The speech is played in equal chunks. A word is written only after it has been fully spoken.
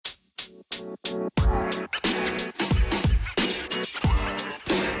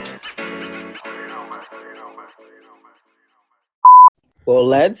Well,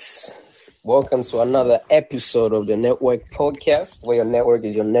 lads, welcome to another episode of the Network Podcast, where your network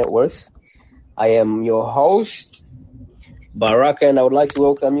is your net worth. I am your host, Baraka, and I would like to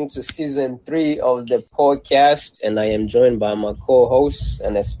welcome you to season 3 of the podcast. And I am joined by my co-hosts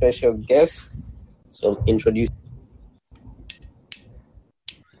and a special guest. So, introduce.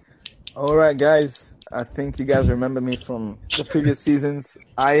 All right, guys. I think you guys remember me from the previous seasons.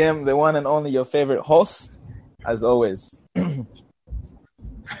 I am the one and only your favorite host, as always.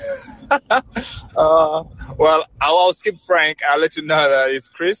 Well, I'll skip Frank. I'll let you know that it's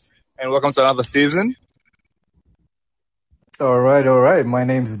Chris, and welcome to another season. All right. My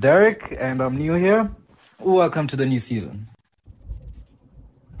name's Derek, and I'm new here. Welcome to the new season.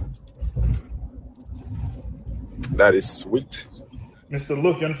 That is sweet. Mr.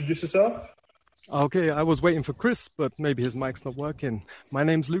 Luke, you introduce yourself? Okay, I was waiting for Chris, but maybe his mic's not working. My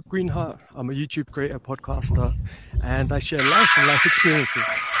name's Luke Greenhart. I'm a YouTube creator, podcaster, and I share life and life experiences.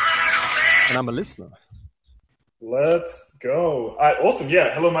 And I'm a listener. Let's go. Awesome.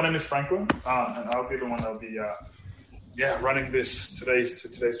 Yeah. Hello, my name is Franklin, and I'll be the one that'll be running today's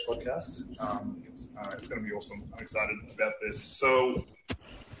podcast. It's going to be awesome. I'm excited about this. So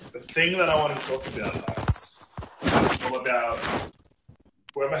the thing that I want to talk about, guys, is all about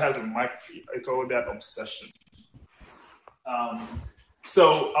whoever has a mic. It's all about obsession.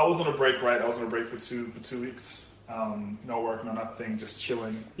 So I was on a break, right? I was on a break for two weeks. No work, no nothing, just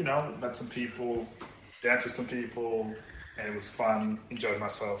chilling. Met some people, danced with some people, and it was fun. Enjoyed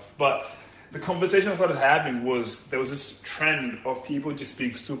myself. But the conversation I started having was there was this trend of people just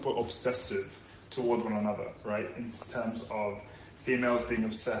being super obsessive towards one another, right? In terms of females being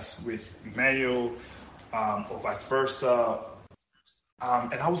obsessed with male, or vice versa.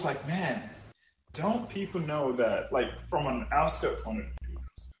 And I was like, man, don't people know that? Like, from an outskirt point of view,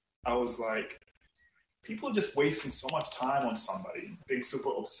 I was like, people are just wasting so much time on somebody, being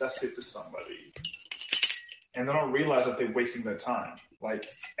super obsessive to somebody, and they don't realize that they're wasting their time.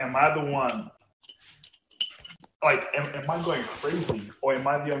 Like, am I the one? Like, am I going crazy, or am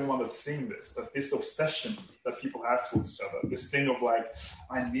I the only one that's seeing this? That this obsession that people have towards each other, this thing of like,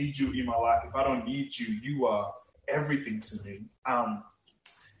 I need you in my life. If I don't need you, you are everything to me.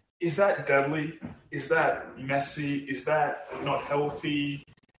 Is that deadly? Is that messy? Is that not healthy?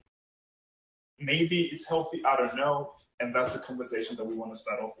 Maybe it's healthy, I don't know. And that's the conversation that we want to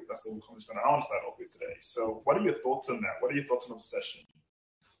start off with. That's the conversation that I want to start off with today. So what are your thoughts on that? What are your thoughts on obsession?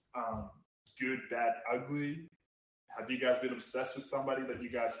 Good, bad, ugly? Have you guys been obsessed with somebody that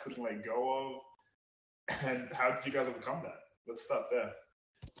you guys couldn't let go of? And how did you guys overcome that? Let's start there.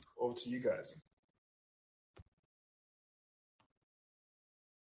 Over to you guys.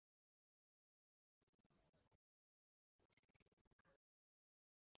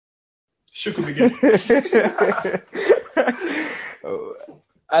 Shuku begin.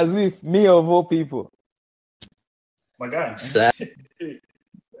 As if me of all people. My guy. Since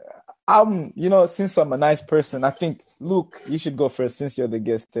I'm a nice person, I think, Luke, you should go first since you're the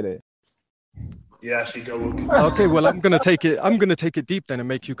guest today. Yeah, she go, Luke. Okay, well, I'm gonna take it deep then and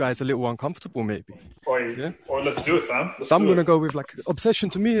make you guys a little uncomfortable, maybe. Or let's do it, fam. So I'm gonna go with, like,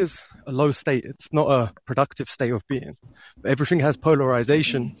 obsession to me is a low state. It's not a productive state of being. Everything has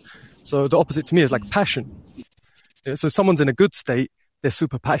polarization. So the opposite to me is like passion. Yeah, so if someone's in a good state, they're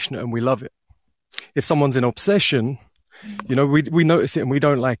super passionate and we love it. If someone's in obsession, we notice it and we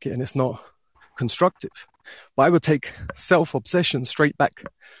don't like it and it's not constructive. But I would take self-obsession straight back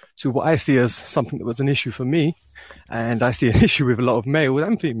to what I see as something that was an issue for me. And I see an issue with a lot of males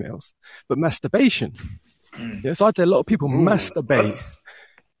and females. But masturbation. Yeah, so I'd say a lot of people masturbate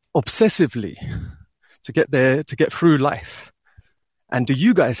obsessively to get through life. And do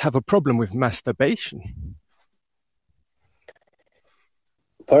you guys have a problem with masturbation?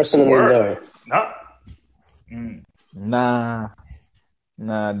 Personally, no. Nah,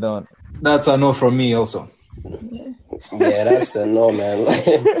 don't. That's a no from me also. Yeah, that's a no, man.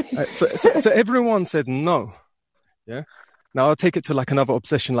 So everyone said no. Yeah. Now I'll take it to like another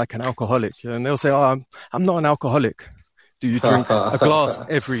obsession, like an alcoholic. And they'll say, oh, I'm not an alcoholic. Do you drink a glass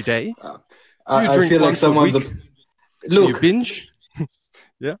every day? Do you drink I feel like someone's Look. Do you binge?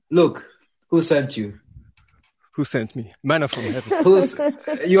 Yeah. Look, who sent you? Who sent me? Manna from heaven.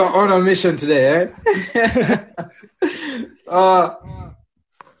 You are on a mission today, eh?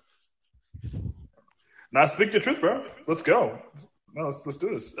 Now speak the truth, bro. Let's go. No, let's do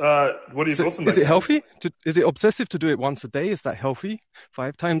this. What are your thoughts on that? Is it healthy? Is it obsessive to do it once a day? Is that healthy?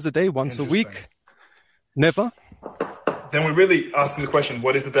 5 times a day, once a week? Never? then we're really asking the question: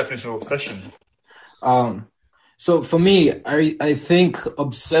 what is the definition of obsession? So for me, I think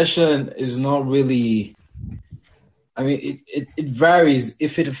obsession is not really. I mean, it varies.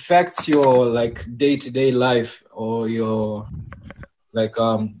 If it affects your like day-to-day life or your like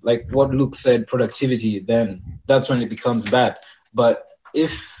what Luke said, productivity, then that's when it becomes bad. But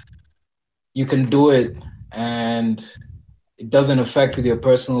if you can do it and it doesn't affect with your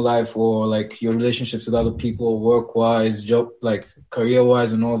personal life or like your relationships with other people, work-wise, job, like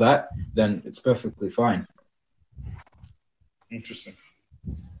career-wise and all that, then it's perfectly fine. Interesting.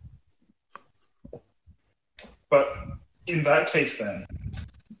 But in that case then,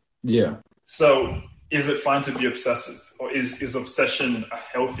 Yeah. so is it fine to be obsessive, or is obsession a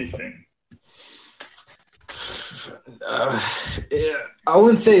healthy thing? Yeah, I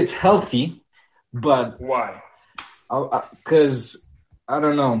wouldn't say it's healthy, but Why? because I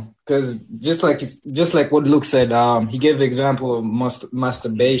don't know, because just like what Luke said, he gave the example of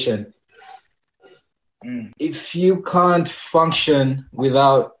masturbation. If you can't function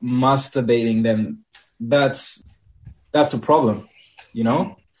without masturbating, then that's a problem, you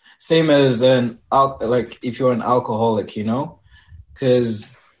know. Same as like if you're an alcoholic, you know, because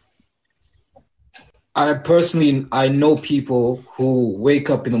I know people who wake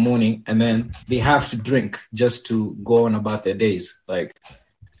up in the morning and then they have to drink just to go on about their days. Like,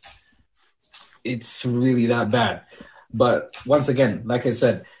 it's really that bad. But once again, like I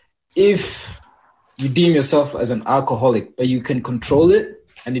said, if you deem yourself as an alcoholic, but you can control it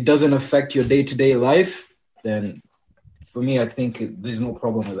and it doesn't affect your day-to-day life, then for me, I think there's no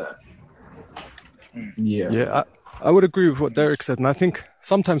problem with that. Yeah, I would agree with what Derek said. And I think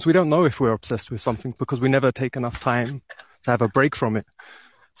sometimes we don't know if we're obsessed with something because we never take enough time to have a break from it.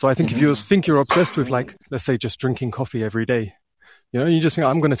 So I think if you think you're obsessed with, like, let's say just drinking coffee every day, you know, you just think,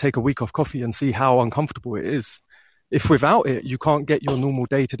 I'm going to take a week off coffee and see how uncomfortable it is. If without it, you can't get your normal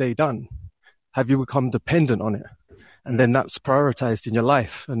day-to-day done, have you become dependent on it? And then that's prioritized in your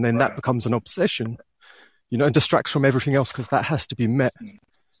life. And then that becomes an obsession, you know, and distracts from everything else because that has to be met.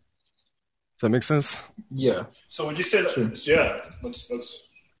 Does that make sense? Yeah. So would you say that? True. Yeah. Let's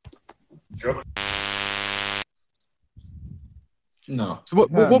go. No. So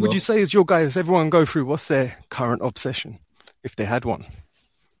what would you say is your guys, everyone go through, what's their current obsession, if they had one?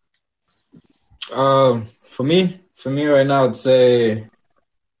 For me right now, I'd say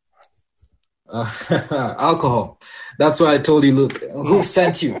alcohol. That's why I told you, Luke. Who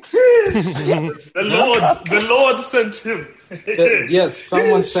sent you? The Lord sent him. Yes,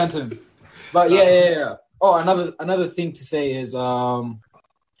 someone sent him. But yeah. Oh, another thing to say is I'm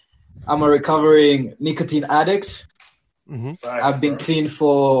a recovering nicotine addict. Mm-hmm. I've been clean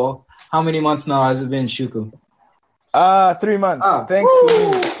for how many months now has it been, Shuku? 3 months. Thanks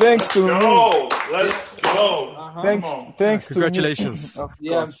to me. Let's go. Thanks to Congratulations. me.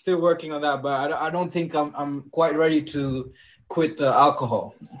 Yeah, I'm still working on that, but I don't think I'm quite ready to quit the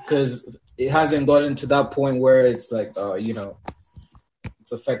alcohol because it hasn't gotten to that point where it's like, you know,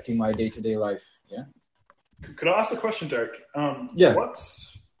 it's affecting my day-to-day life. Yeah. Could I ask a question, Derek? Yeah.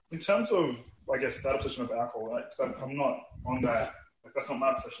 What's in terms of, I guess, that obsession of alcohol? Right? 'Cause I'm not on that. Like, that's not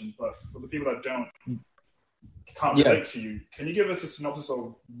my obsession. But for the people that can't relate to you, can you give us a synopsis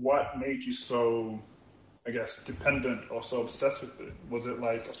of what made you so, I guess, dependent or so obsessed with it? Was it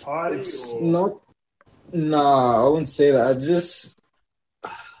like a party? It's not. Nah, I wouldn't say that. Just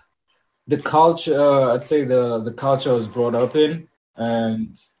the culture. I'd say the culture I was brought up in,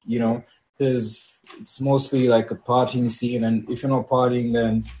 and you know, because it's mostly like a partying scene, and if you're not partying,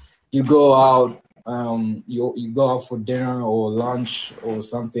 then you go out. You go out for dinner or lunch or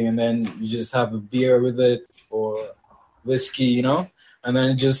something, and then you just have a beer with it or whiskey, you know, and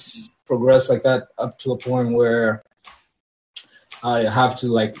then it just progress like that up to a point where I have to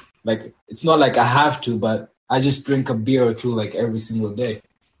like it's not like I have to, but I just drink a beer or two like every single day.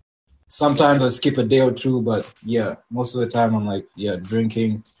 Sometimes I skip a day or two, but yeah, most of the time I'm like,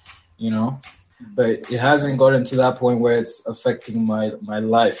 drinking, you know, but it hasn't gotten to that point where it's affecting my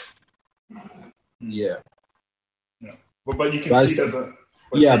life. Yeah. But you can see it as a...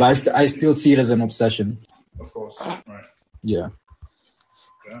 But I still see it as an obsession. Of course, right. Yeah.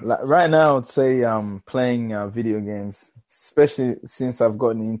 Right now, I'd say playing video games, especially since I've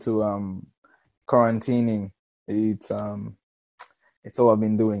gotten into quarantining. It's all I've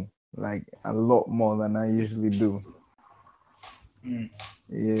been doing, like a lot more than I usually do.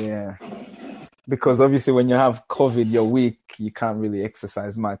 Yeah, because obviously when you have COVID, you're weak. You can't really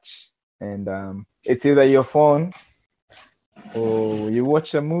exercise much, and it's either your phone or you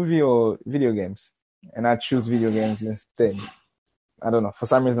watch a movie or video games, and I choose video games instead. I don't know. For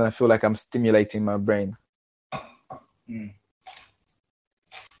some reason, I feel like I'm stimulating my brain.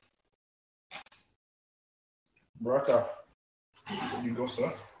 Baraka, you go,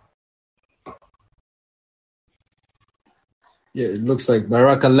 sir. Yeah, it looks like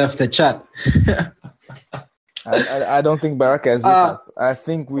Baraka left the chat. I don't think Baraka is with us. I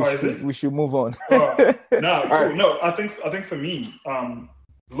think we should move on. No, cool. No. I think for me,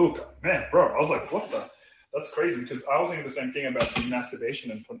 look, man, bro, I was like, what the? That's crazy because I was thinking the same thing about the masturbation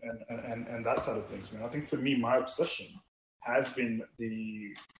and that side of things, man. I think for me, my obsession has been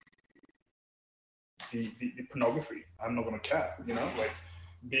the pornography. I'm not gonna cap, you know, like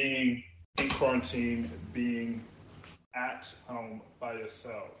being in quarantine, being at home by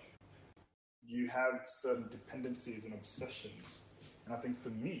yourself. You have certain dependencies and obsessions, and I think for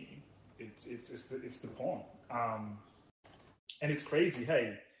me, it's the porn. And it's crazy,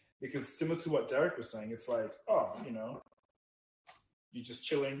 hey, because similar to what Derek was saying, it's like, oh, you know, you're just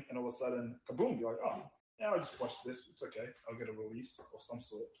chilling, and all of a sudden, kaboom! You're like, oh, yeah, I'll just watch this. It's okay. I'll get a release of some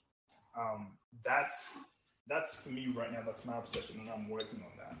sort. That's for me right now. That's my obsession, and I'm working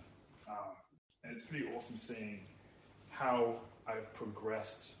on that. And it's pretty awesome seeing how I've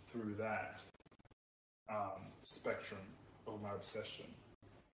progressed through that spectrum of my obsession.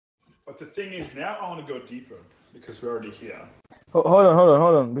 But the thing is, now I want to go deeper because we're already here. Hold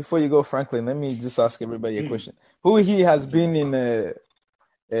on. Before you go, Franklin, let me just ask everybody a question. Who he has been in a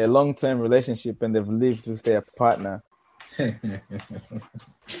long-term relationship and they've lived with their partner?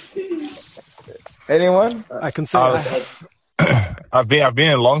 Anyone? I can say I've been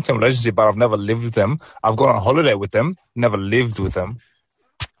in a long-term relationship, but I've never lived with them. I've gone on holiday with them, never lived with them.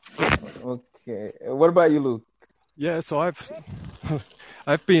 Okay. What about you, Luke? Yeah, so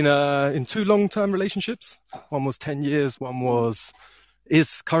I've been in 2 long-term relationships. One was 10 years, one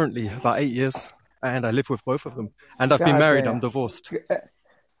is currently about 8 years, and I live with both of them. And I've been married, I'm divorced.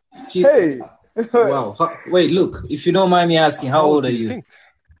 Hey! Wow. Wait, Luke, if you don't mind me asking, how old are you? Think?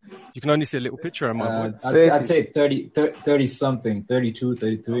 You can only see a little picture of my voice. I'd say 30 something, 32,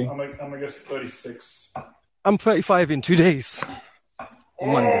 33. I'm gonna guess 36. I'm 35 in 2 days.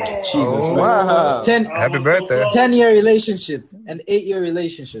 Monday. Jesus, wow. Happy birthday. 10-year relationship and 8-year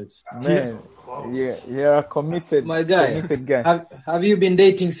relationships. Man, yeah, you're a committed, my guy. Committed guy. Have you been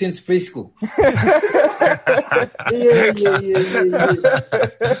dating since preschool? Yeah.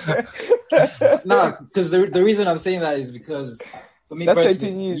 No, because the reason I'm saying that is because for me that's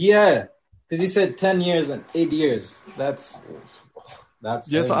personally, 18 years. Yeah, because you said 10 years and 8 years. That's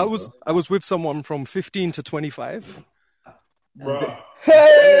yes. heavy, I was with someone from 15 to 25. Bro.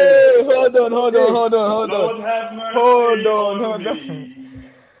 Hey, hold on. Lord have mercy on me.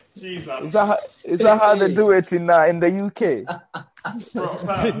 Jesus. Is that how they do it in the UK? Bro,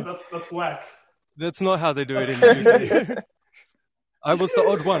 that's whack. That's not how they do it in the UK. I was the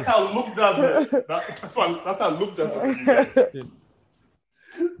odd one. That's how Luke does it. That's how Luke does it. Yeah.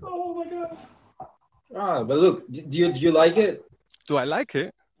 Oh my god. But look, do you like it? Do I like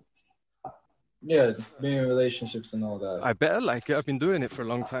it? Yeah, being in relationships and all that. I better like it. I've been doing it for a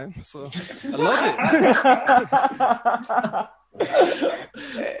long time, so I love it.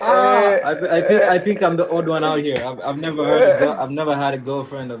 I think I'm the odd one out here. I've never heard. I've never had a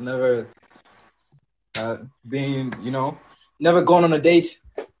girlfriend. I've never been, never gone on a date.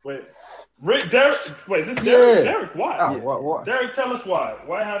 Wait, Derek. Wait, is this Derek? Yeah. Derek, why? What? Derek, tell us why.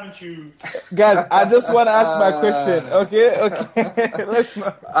 Why haven't you? Guys, I just want to ask my question. Okay. Let's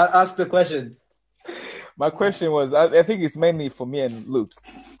not. Ask the question. My question was, I think it's mainly for me and Luke.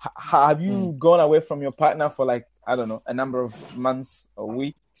 Have you gone away from your partner for like, I don't know, a number of months or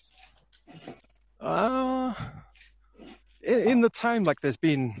weeks? In the time, like there's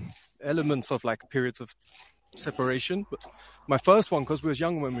been elements of like periods of separation. But my first one, because we was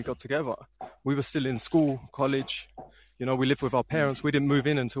young when we got together, we were still in school, college. We lived with our parents. We didn't move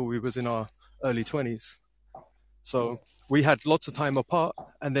in until we was in our early 20s. So we had lots of time apart,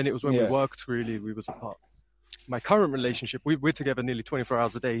 and then it was when we worked, really, we was apart. My current relationship, we're together nearly 24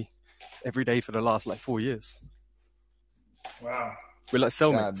 hours a day, every day for the last, 4 years. Wow. We're like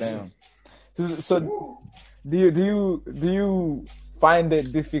cellmates. God damn. So do you find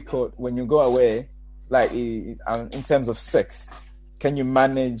it difficult when you go away, like in terms of sex? Can you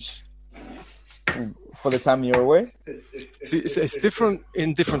manage for the time you're away? See, it's different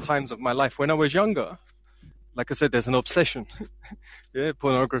in different times of my life. When I was younger, like I said, there's an obsession.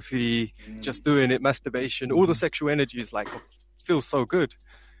 Pornography, just doing it, masturbation, all the sexual energy is feels so good.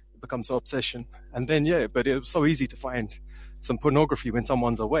 It becomes an obsession. And then, but it was so easy to find some pornography when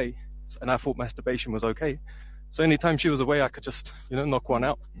someone's away. And I thought masturbation was okay. So anytime she was away, I could just, knock one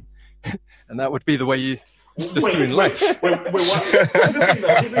out. And that would be the way just doing life. Wait, what? Here's the thing,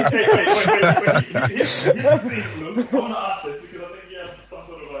 though. Here's the thing, Luke. I want to ask this because I think you have some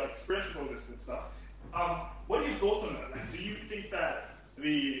sort of experience with all this and stuff. What are your thoughts on that? Like, do you think that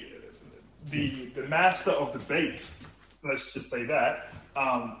the master of debate, let's just say that,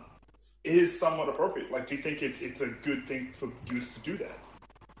 is somewhat appropriate? Like, do you think it's a good thing for youth to do that?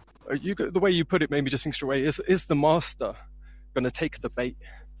 The way you put it made me just think straight away. Is the master going to take the bait?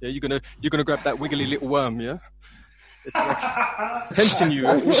 Yeah, you're gonna grab that wiggly little worm. Yeah, it's like tempting you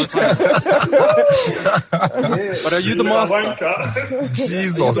all the time. But are you the master?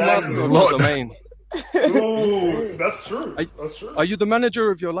 Jesus, the domain. Oh, that's true. Are you the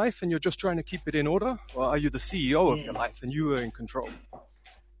manager of your life and you're just trying to keep it in order, or are you the CEO of your life and you are in control?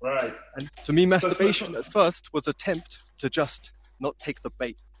 Right. And to me, masturbation at first was an attempt to just not take the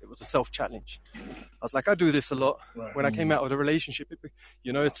bait. It was a self-challenge. I was like, I do this a lot. Right. When I came out of the relationship,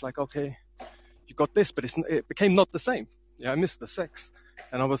 it's like, okay, you got this, but it became not the same. Yeah, I missed the sex.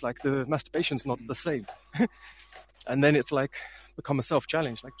 And I was like, the masturbation's not the same. And then it's like, become a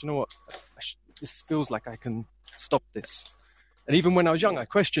self-challenge. Like, do you know what? This feels like I can stop this. And even when I was young, I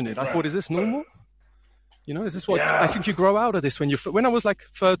questioned it. I thought, is this normal? Is this what I think you grow out of this when I was like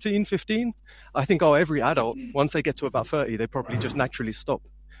 13, 15, I think, every adult, once they get to about 30, they probably just naturally stop.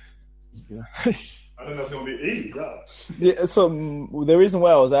 Yeah. I think that's going to be easy, yeah. So the reason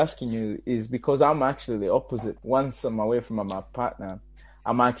why I was asking you is because I'm actually the opposite. Once I'm away from my partner,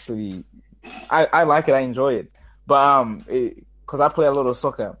 I'm actually, I like it, I enjoy it. But because I play a lot of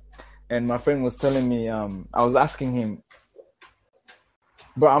soccer, and my friend was telling me, I was asking him,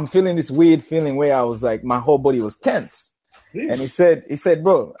 bro, I'm feeling this weird feeling where I was like, my whole body was tense. And he said,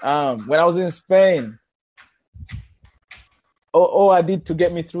 bro, when I was in Spain, all I did to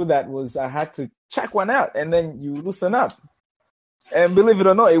get me through that was I had to check one out, and then you loosen up. And believe it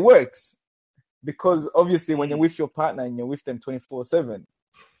or not, it works. Because obviously when you're with your partner and you're with them 24/7,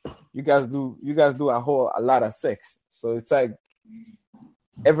 you guys do a lot of sex. So it's like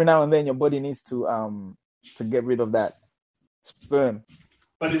every now and then your body needs to get rid of that sperm.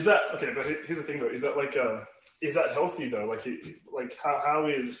 But is that okay? But here's the thing, though: is that healthy though? Like how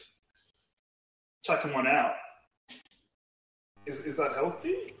is chucking one out? Is that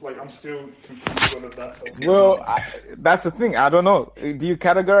healthy? Like, I'm still confused whether that's healthy. Well, that's the thing. I don't know. Do you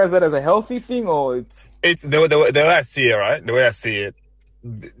categorize that as a healthy thing, or it's the way I see it, right? The way I see it.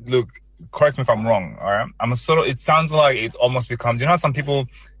 Look, correct me if I'm wrong. All right, it sounds like it's almost become. You know how some people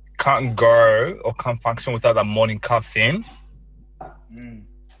can't go or can't function without that morning caffeine.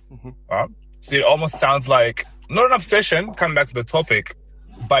 Right? So it almost sounds like not an obsession. Coming back to the topic,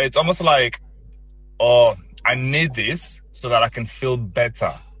 but it's almost like, I need this so that I can feel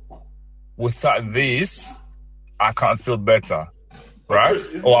better. Without this, I can't feel better, right?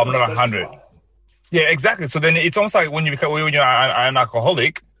 Or I'm not 100. Yeah, exactly. So then it's almost like when you're an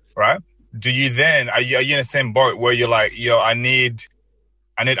alcoholic, right? Are you in the same boat where you're like, I need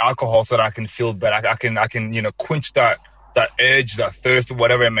alcohol so that I can feel better. I can quench that urge, that thirst,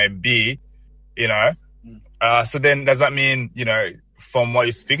 whatever it may be, So then does that mean, from what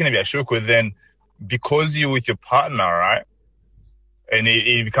you're speaking of, Yashuku, then because you're with your partner, right? And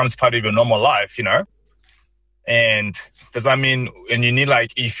it becomes part of your normal life, And does that mean, and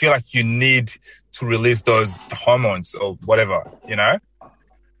you feel like you need to release those hormones or whatever,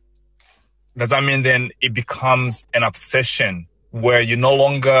 Does that mean then it becomes an obsession where you no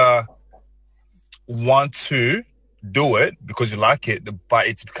longer want to do it because you like it, but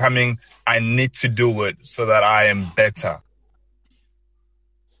it's becoming, I need to do it so that I am better?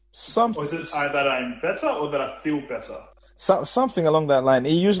 Or is it that I'm better or that I feel better? Something along that line.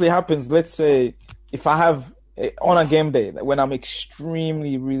 It usually happens, let's say, if I have on a game day when I'm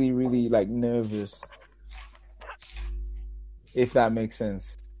extremely, really, really like nervous. If that makes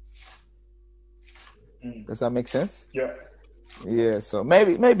sense. Does that make sense? Yeah. Yeah. So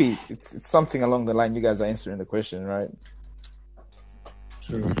maybe it's something along the line. You guys are answering the question, right?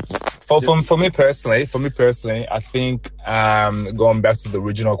 True. For me personally, I think going back to the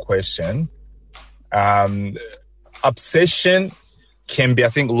original question, obsession can be. I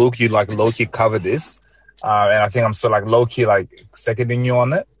think Luke, you like low-key covered this, and I think I'm still like low-key like seconding you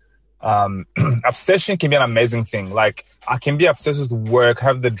on it. Obsession can be an amazing thing. Like I can be obsessed with work,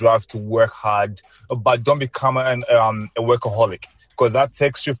 have the drive to work hard, but don't become a workaholic, because that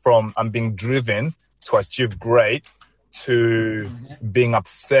takes you from being driven to achieve great to being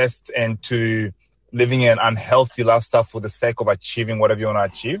obsessed and to living an unhealthy lifestyle for the sake of achieving whatever you want to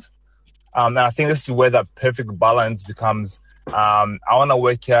achieve. And I think this is where that perfect balance becomes I want to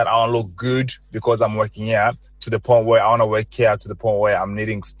work out. I want to look good because I'm working out, to the point where I want to work out to the point where I'm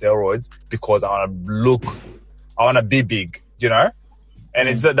needing steroids because I want to be big, you know? And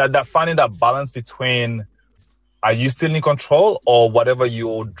it's that finding that balance between, are you still in control, or whatever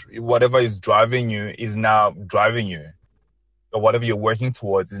is driving you is now driving you, or whatever you're working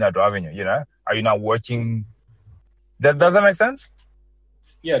towards is now driving you, you know? Are you not working? Does that make sense?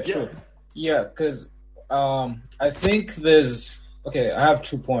 Yeah, true. Yeah, because I think I have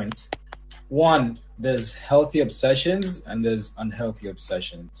 2 points. One, there's healthy obsessions and there's unhealthy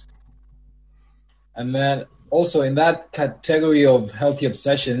obsessions. And then also in that category of healthy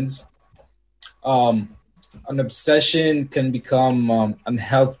obsessions, an obsession can become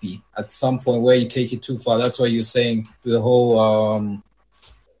unhealthy at some point where you take it too far. That's why you're saying the whole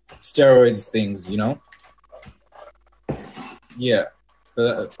steroids things, you know? Yeah,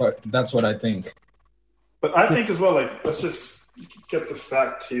 but that's what I think. But I think as well, like, let's just get the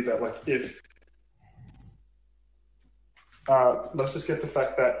fact here that, like, let's just get the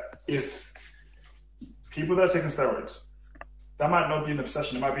fact that if people that are taking steroids, that might not be an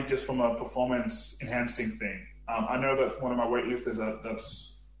obsession. It might be just from a performance-enhancing thing. I know that one of my weightlifters, I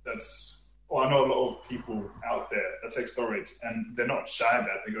know a lot of people out there that take steroids, and they're not shy about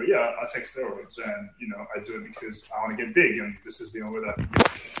it. They go, yeah, I take steroids, and, you know, I do it because I want to get big, and this is the only way that I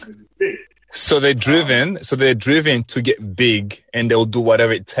can get big. So they're driven to get big, and they'll do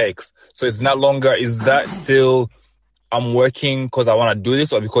whatever it takes. So it's not longer, is that still, I'm working because I want to do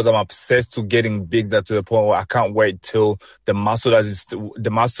this, or because I'm obsessed to getting big, that to the point where I can't wait till the muscle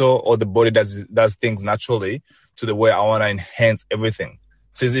or the body does things naturally to the way I want to enhance everything.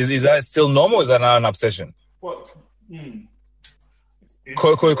 So is that still normal, or is that not an obsession? Well,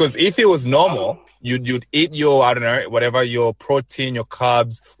 because if it was normal, you'd eat your, I don't know, whatever, your protein, your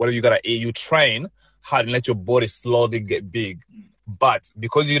carbs, whatever you gotta eat, you train hard and let your body slowly get big. But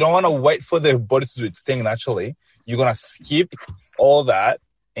because you don't want to wait for the body to do its thing naturally, you're gonna skip all that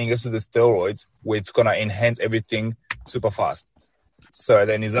and get to the steroids, where it's gonna enhance everything super fast. So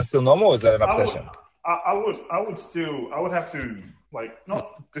then, is that still normal, or is that an obsession? I would have to, like,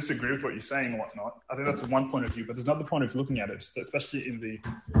 not disagree with what you're saying and whatnot. I think that's one point of view, but there's another point of looking at it, especially in the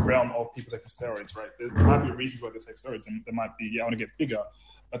realm of people taking steroids, right? There might be reasons why they take steroids, and there might be, I want to get bigger,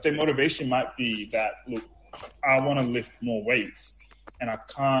 but their motivation might be that, look, I want to lift more weights, and I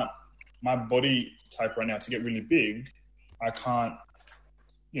can't, my body type right now, to get really big, I can't,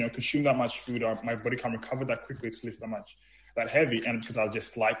 you know, consume that much food, or my body can't recover that quickly to lift that heavy, and because I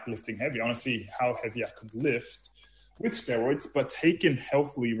just like lifting heavy, I want to see how heavy I could lift with steroids, but taken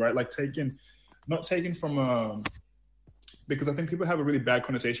healthily, right? Like not taken from because I think people have a really bad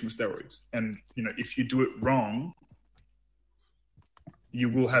connotation with steroids, and, you know, if you do it wrong, you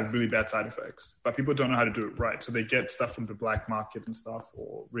will have really bad side effects. But people don't know how to do it right, so they get stuff from the black market and stuff,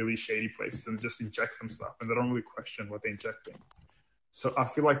 or really shady places, and just inject them stuff, and they don't really question what they're injecting. So I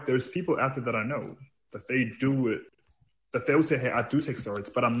feel like there's people out there that I know that they do it, that they would say, hey, I do take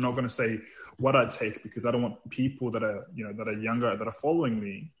steroids, but I'm not going to say what I take, because I don't want people that are, you know, that are younger, that are following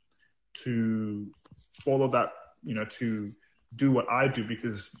me, to follow that, you know, to do what I do,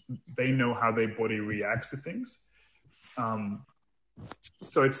 because they know how their body reacts to things.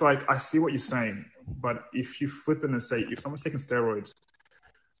 So it's like, I see what you're saying, but if you flip it and say, if someone's taking steroids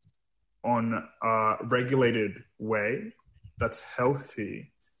on a regulated way, that's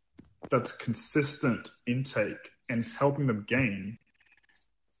healthy, that's consistent intake, and it's helping them gain,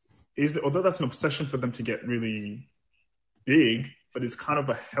 although that's an obsession for them to get really big, but it's kind of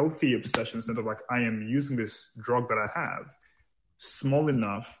a healthy obsession instead of, like, I am using this drug that I have small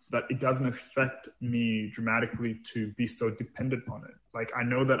enough that it doesn't affect me dramatically to be so dependent on it. Like, I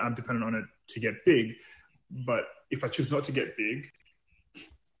know that I'm dependent on it to get big, but if I choose not to get big,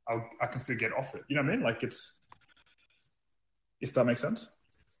 I can still get off it. You know what I mean? Like, if that makes sense.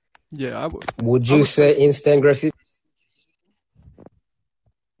 Yeah. Would you say instant gratification?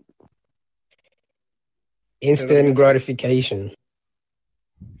 Instant gratification.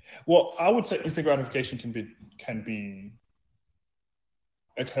 Well, I would say instant gratification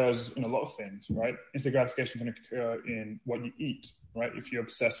occurs in a lot of things, right? Instant gratification can occur in what you eat, right? If you're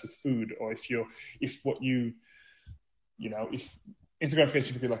obsessed with food, or if instant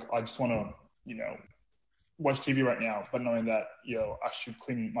gratification could be like, I just want to, you know, watch TV right now, but knowing that, you know, I should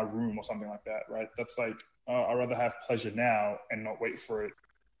clean my room or something like that, right? That's like, I'd rather have pleasure now and not wait for it,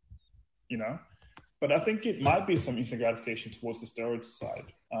 you know? But I think it might be some instant gratification towards the steroid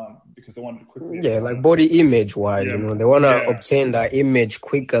side, because they want to quickly. Yeah, like body image wise, you know, they want to obtain that image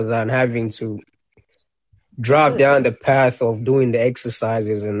quicker than having to drive down the path of doing the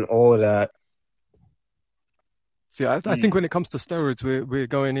exercises and all that. See, I think when it comes to steroids, we're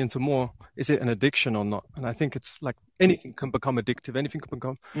going into more, is it an addiction or not? And I think it's like anything can become addictive, anything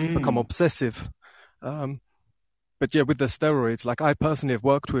can become obsessive. But yeah, with the steroids, like I personally have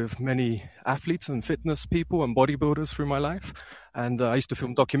worked with many athletes and fitness people and bodybuilders through my life. And I used to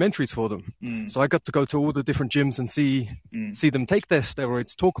film documentaries for them. So I got to go to all the different gyms and see them take their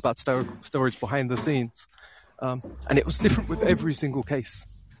steroids, talk about steroids behind the scenes. And it was different with every single case.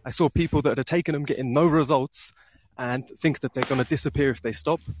 I saw people that had taken them getting no results and think that they're going to disappear if they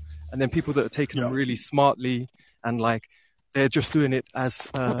stop. And then people that are taking them really smartly and like they're just doing it as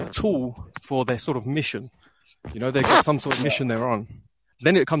a tool for their sort of mission. You know, they've got some sort of mission they're on.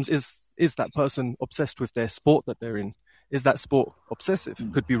 Then it comes, is that person obsessed with their sport that they're in? Is that sport obsessive?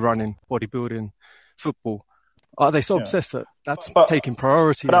 Could be running, bodybuilding, football. Are they so obsessed that that's taking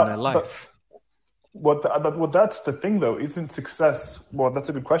priority in their life? Well, that's the thing, though. Isn't success... Well, that's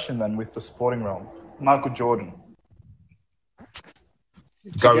a good question, then, with the sporting realm. Michael Jordan.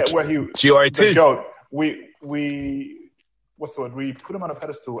 GOAT. The GOAT. What's the word? We put him on a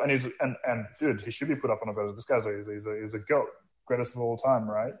pedestal, and dude, he should be put up on a pedestal. This guy's a GOAT, greatest of all time,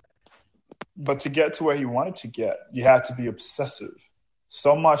 right? But to get to where he wanted to get, you had to be obsessive,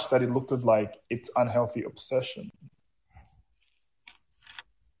 so much that it looked like it's unhealthy obsession.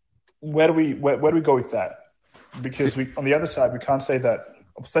 Where do we go with that? Because on the other side, we can't say that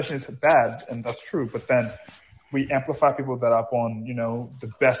obsession is bad, and that's true. But then we amplify people that are up on,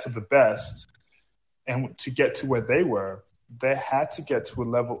 the best of the best, and to get to where they were, they had to get to a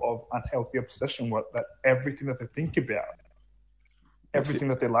level of unhealthy obsession where that everything that they think about, everything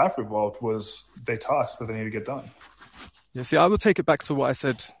that their life revolved was their task that they need to get done. Yeah, see, I will take it back to what I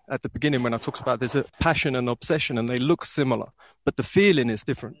said at the beginning when I talked about there's a passion and obsession and they look similar, but the feeling is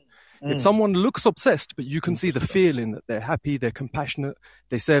different. If someone looks obsessed, but you can see the feeling that they're happy, they're compassionate,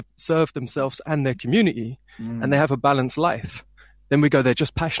 they serve themselves and their community, and they have a balanced life, then we go, they're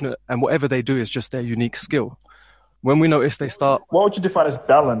just passionate, and whatever they do is just their unique skill. When we notice they start... What would you define as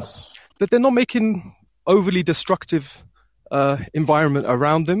balance? That they're not making overly destructive environment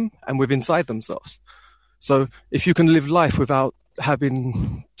around them and with inside themselves. So if you can live life without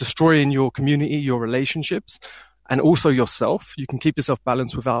destroying your community, your relationships, and also yourself, you can keep yourself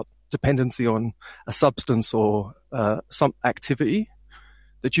balanced without dependency on a substance or some activity,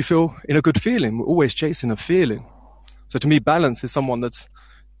 that you feel in a good feeling. We're always chasing a feeling. So to me, balance is someone that's,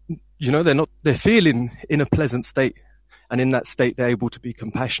 they're feeling in a pleasant state. And in that state, they're able to be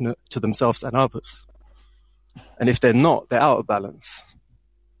compassionate to themselves and others. And if they're not, they're out of balance.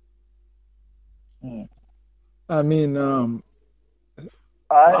 I mean, I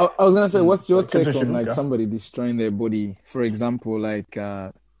was going to say, what's your take on somebody destroying their body? For example,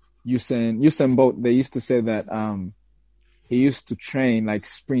 Usain Bolt, they used to say that he used to train,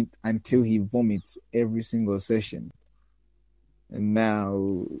 sprint until he vomits every single session. And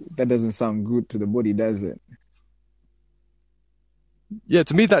now that doesn't sound good to the body, does it? Yeah,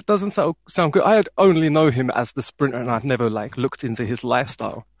 to me that doesn't sound good. I only know him as the sprinter, and I've never looked into his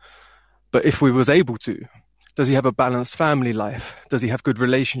lifestyle. But if we was able to, does he have a balanced family life? Does he have good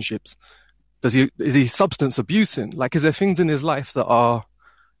relationships? Is he substance abusing? Is there things in his life that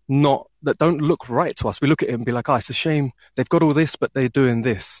don't look right to us? We look at him and be like, it's a shame they've got all this, but they're doing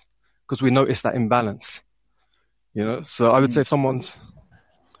this, because we notice that imbalance. So I would say if someone's...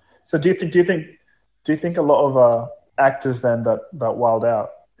 So do you think a lot of actors then that wild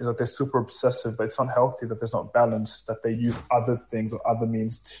out is that they're super obsessive, but it's not healthy, that there's not balance, that they use other things or other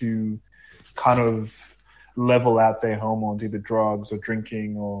means to kind of level out their hormones, either drugs or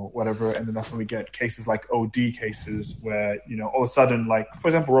drinking or whatever, and then that's when we get cases like OD cases where, all of a sudden, for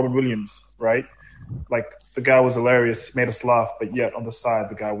example, Robin Williams, right? The guy was hilarious, made us laugh, but yet on the side,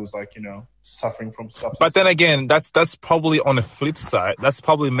 the guy was suffering from substance. But then again, that's probably on the flip side. That's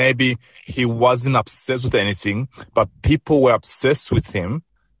probably maybe he wasn't obsessed with anything, but people were obsessed with him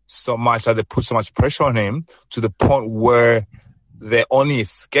so much that they put so much pressure on him to the point where their only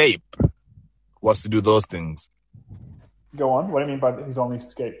escape was to do those things. Go on. What do you mean by his only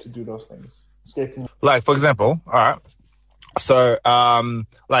escape to do those things? Escaping. For example, all right. So,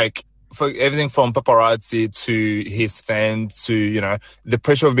 for everything from paparazzi to his fans to, the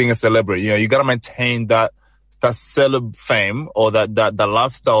pressure of being a celebrity, you got to maintain that celeb fame or that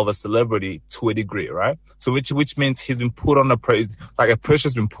lifestyle of a celebrity to a degree, right? So which means he's been put on a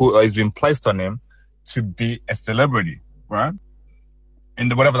pressure's been placed on him to be a celebrity, right?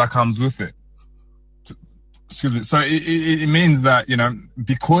 And whatever that comes with it. Excuse me. So it means that,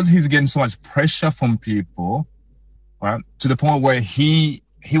 because he's getting so much pressure from people, right, to the point where he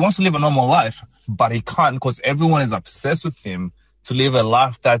wants to live a normal life, but he can't because everyone is obsessed with him to live a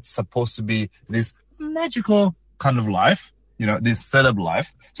life that's supposed to be this magical, kind of life, this celeb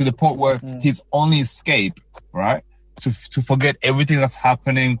life, to the point where his only escape, right, to forget everything that's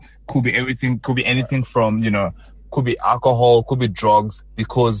happening, could be anything from, could be alcohol, could be drugs,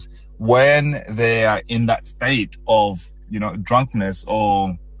 because when they are in that state of, drunkenness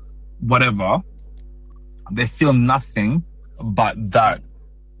or whatever, they feel nothing but that,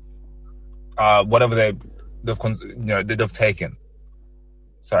 whatever they've taken.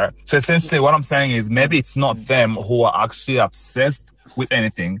 Sorry. So essentially what I'm saying is maybe it's not them who are actually obsessed with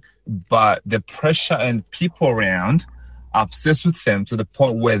anything, but the pressure and people around are obsessed with them to the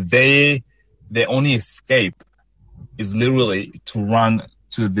point where their only escape is literally to run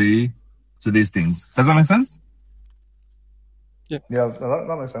to these things. Does that make sense? Yeah,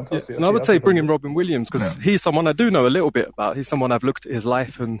 that makes sense. Yeah. And I would say bring in Robin Williams, because he's someone I do know a little bit about. He's someone I've looked at his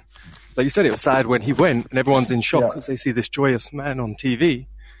life, and like you said, it was sad when he went, and everyone's in shock because they see this joyous man on TV,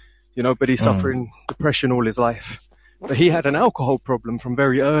 but he's suffering depression all his life. But he had an alcohol problem from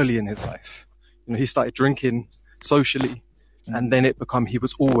very early in his life. He started drinking socially, and then he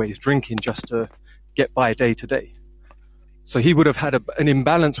was always drinking just to get by day to day. So he would have had an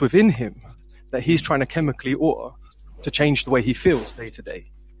imbalance within him that he's trying to chemically alter to change the way he feels day to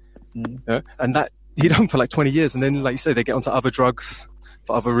day. And that he done for like 20 years. And then, like you say, they get onto other drugs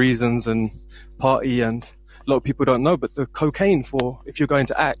for other reasons and party. And a lot of people don't know, but the cocaine, if you're going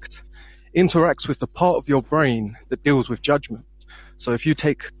to act, interacts with the part of your brain that deals with judgment. So if you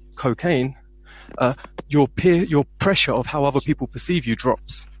take cocaine, your pressure of how other people perceive you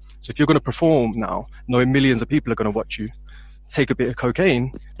drops. So if you're going to perform now, knowing millions of people are going to watch you, take a bit of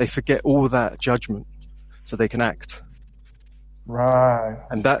cocaine, they forget all that judgment so they can act. Right.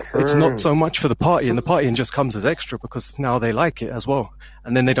 And that it's not so much for the party, and the partying just comes as extra because now they like it as well.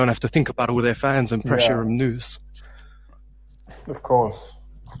 And then they don't have to think about all their fans and pressure and news. Of course.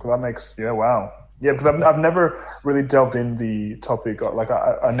 That makes, wow. Yeah, because I've never really delved in the topic. Like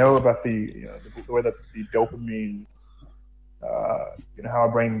I know about the way that the dopamine, how our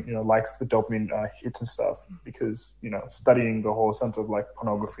brain, likes the dopamine hits and stuff, because, studying the whole sense of like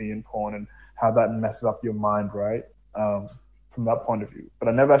pornography and porn and how that messes up your mind, right? From that point of view. But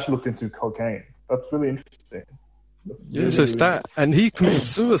I never actually looked into cocaine. That's really interesting. Yeah, so it's that. And he committed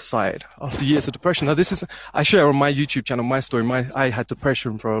suicide after years of depression. Now, I share on my YouTube channel my story. I had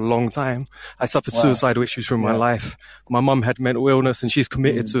depression for a long time. I suffered suicidal issues through my life. My mum had mental illness, and she's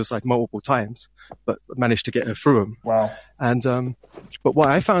committed suicide multiple times, but managed to get her through them. Wow. And, but what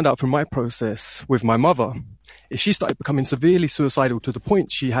I found out from my process with my mother is she started becoming severely suicidal to the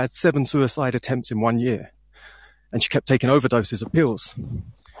point she had 7 suicide attempts in 1 year. And she kept taking overdoses of pills.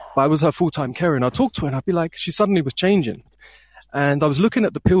 But I was her full-time carer, and I'd talk to her and I'd be like, she suddenly was changing. And I was looking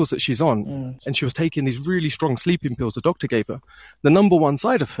at the pills that she's on, and she was taking these really strong sleeping pills the doctor gave her. The number one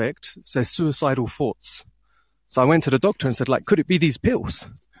side effect says suicidal thoughts. So I went to the doctor and said, could it be these pills?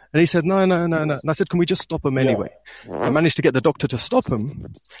 And he said, no. And I said, can we just stop them anyway? I managed to get the doctor to stop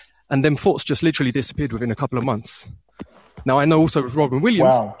them, and then thoughts just literally disappeared within a couple of months. Now, I know also with Robin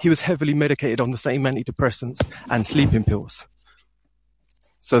Williams, he was heavily medicated on the same antidepressants and sleeping pills.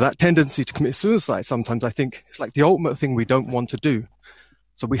 So that tendency to commit suicide, sometimes I think it's like the ultimate thing we don't want to do.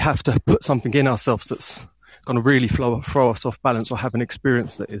 So we have to put something in ourselves that's going to really throw us off balance, or have an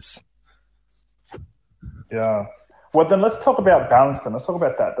experience that is. Yeah. Well, then let's talk about balance then. Let's talk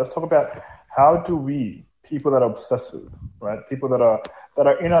about that. Let's talk about how do we, people that are obsessive, right? People that are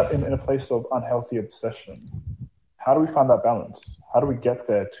in a place of unhealthy obsession, how do we find that balance? How do we get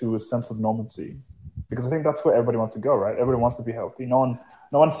there to a sense of normalcy? Because I think that's where everybody wants to go, right? Everybody wants to be healthy. No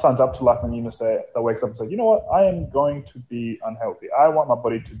one signs up to life and that wakes up and says, you know what, I am going to be unhealthy. I want my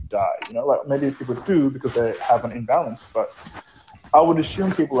body to die. Maybe people do because they have an imbalance, but I would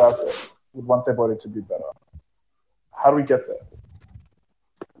assume people out there would want their body to be better. How do we get there?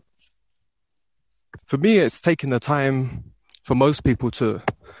 For me, it's taking the time for most people to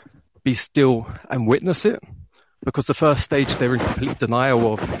be still and witness it. Because the first stage, they're in complete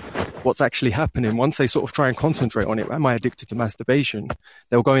denial of what's actually happening. Once they sort of try and concentrate on it, am I addicted to masturbation?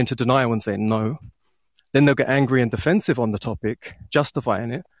 They'll go into denial and say no. Then they'll get angry and defensive on the topic, justifying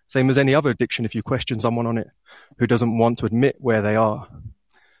it. Same as any other addiction if you question someone on it who doesn't want to admit where they are.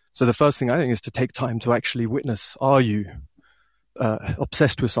 So the first thing I think is to take time to actually witness, are you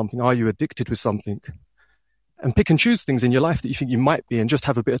obsessed with something? Are you addicted with something? And pick and choose things in your life that you think you might be, and just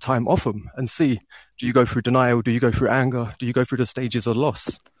have a bit of time off them and see, do you go through denial? Do you go through anger? Do you go through the stages of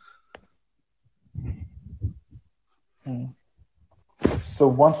loss? So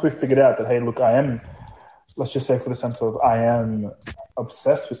once we've figured out that, hey, look, let's just say for the sense of I am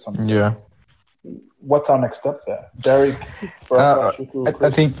obsessed with something. Yeah. What's our next step there? Derek?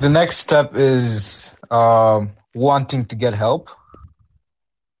 I think the next step is wanting to get help.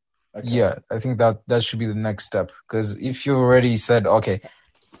 Okay. Yeah, I think that should be the next step. Because if you already said, okay,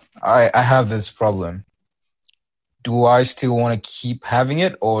 I have this problem, do I still want to keep having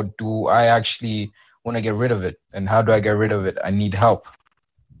it, or do I actually want to get rid of it? And how do I get rid of it? I need help.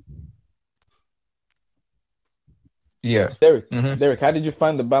 Yeah. Derek, Mhm. Derek, how did you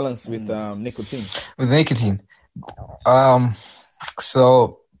find the balance with nicotine? With nicotine.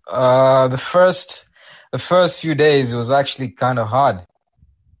 So the first few days it was actually kind of hard.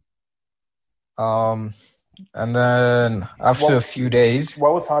 And then after a few days,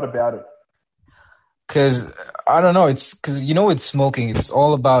 What was hard about it? because I don't know, it's because with smoking, it's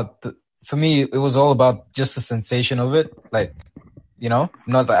all about for me, it was all about just the sensation of it, like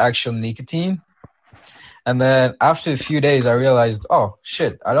not the actual nicotine. And then after a few days, I realized, oh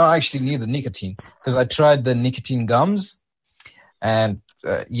shit, I don't actually need the nicotine, because I tried the nicotine gums, and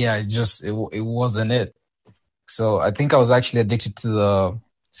it wasn't it. So I think I was actually addicted to the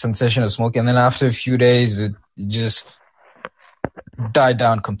sensation of smoking. And then after a few days, it just died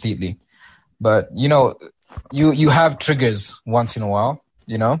down completely. But you have triggers once in a while.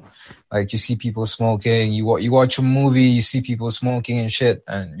 Like you see people smoking. You watch a movie, you see people smoking and shit,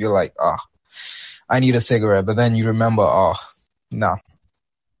 and you're like, I need a cigarette. But then you remember, no,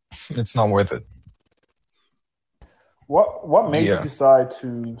 it's not worth it. What made you decide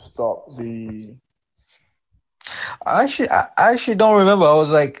to stop the? I actually don't remember.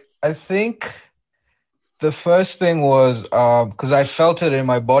 I think the first thing was because I felt it in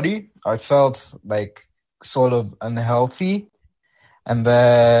my body. I felt like sort of unhealthy, and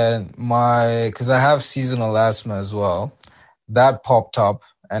then because I have seasonal asthma as well, that popped up,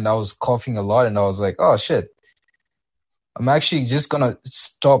 and I was coughing a lot, and I was like, oh shit, I'm actually just gonna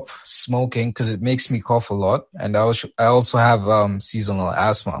stop smoking because it makes me cough a lot, and I also have seasonal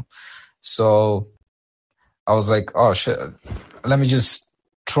asthma, so I was like, oh shit, let me just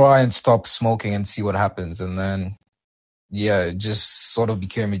try and stop smoking and see what happens. And then it just sort of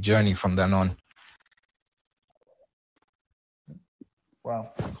became a journey from then on.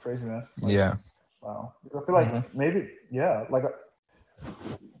 Wow, that's crazy, man. Wow. I feel like maybe,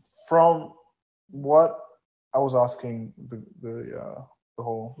 from what I was asking the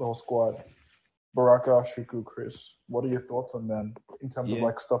whole squad, Baraka, Shuku, Chris, what are your thoughts on them in terms of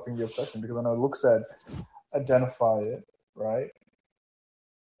like stopping the obsession? Because I know Luke said identify it, right?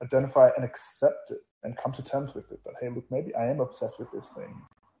 Identify and accept it and come to terms with it. That, hey, look, maybe I am obsessed with this thing.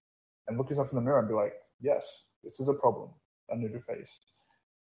 And look yourself in the mirror and be like, yes, this is a problem I need to face.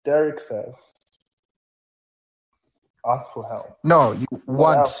 Derek says, ask for help. No, you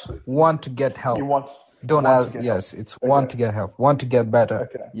want to get help. You want. Don't want ask. to get Yes, help. it's want to get help. Want to get better.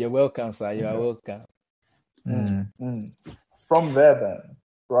 Okay. You're welcome, sir. You are welcome. From there, then,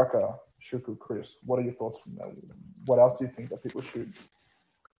 Baraka, Shuku, Chris, what are your thoughts from that? What else do you think that people should?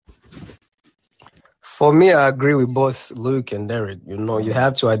 For me, I agree with both Luke and Derek. You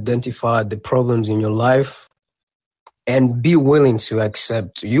have to identify the problems in your life and be willing to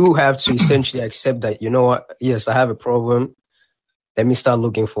accept. You have to essentially accept that, what, yes, I have a problem. Let me start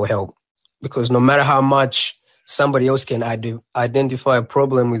looking for help. Because no matter how much somebody else can identify a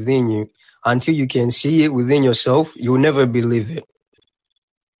problem within you, until you can see it within yourself, you'll never believe it.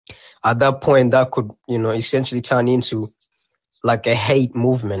 At that point, that could, essentially turn into like a hate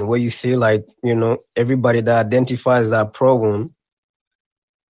movement where you feel like, everybody that identifies that problem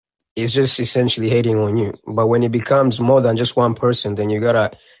is just essentially hating on you. But when it becomes more than just one person, then you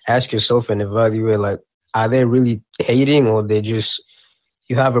gotta ask yourself and evaluate, like, are they really hating, or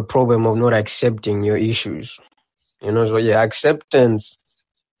you have a problem of not accepting your issues? So acceptance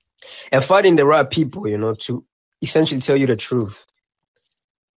and finding the right people, to essentially tell you the truth.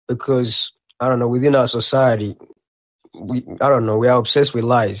 Because, I don't know, within our society, we are obsessed with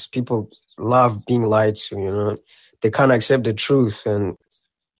lies. People love being lied to, They can't accept the truth. And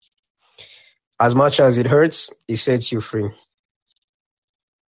as much as it hurts, it sets you free.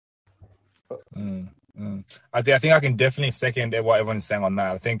 I think I can definitely second what everyone's saying on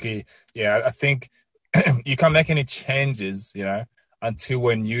that. I think, I think you can't make any changes, until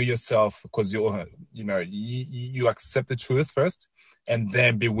when you yourself, because you accept the truth first, and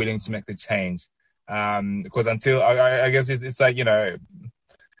then be willing to make the change. Because until I guess it's like,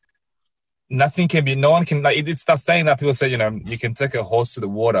 nothing can be, no one can, like, it's that saying that people say, you can take a horse to the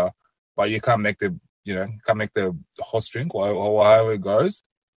water, but you can't make the horse drink, or however it goes.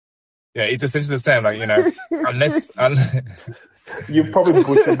 Yeah, it's essentially the same. Like, unless You probably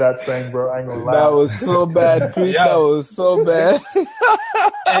butchered that saying, bro. I ain't gonna lie. That was so bad, Chris. Yeah. That was so bad.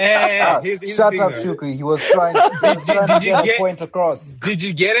 Hey, here's the Shut thing, up, though. Shuku. He was trying to you get a get- point across. Did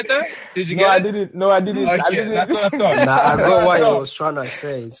you get it though? Did you No, get I it? didn't. No, I didn't. I Okay, didn't. that's what I thought. Nah, I That's got what what I he thought. was trying to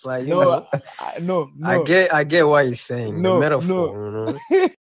say. It's like, you No, know, no. I get what he's saying. No, the metaphor, no. you know. My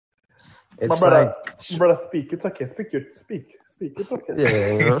It's brother, like, brother, speak. It's okay. Speak. It's okay.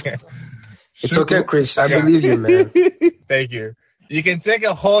 yeah, you know. It's Shuku. okay, Chris. I Okay. believe you, man. Thank you. You can take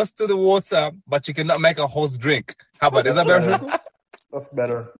a horse to the water, but you cannot make a horse drink. How about is that better? Shuku? That's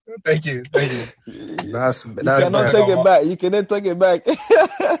better. Thank you. That's You that's cannot better. take it back. You cannot take it back.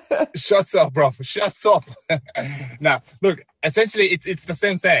 Shut up, bro. Shut up. Now, look. Essentially, it's the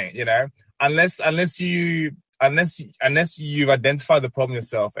same thing, you know. Unless you've identified the problem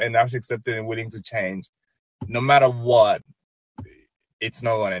yourself and actually accepted and willing to change, no matter what, it's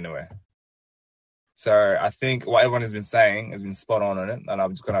not going anywhere. So I think what everyone has been saying has been spot on it, and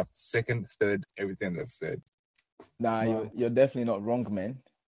I'm just gonna second, third everything they've said. Nah, you're definitely not wrong, man.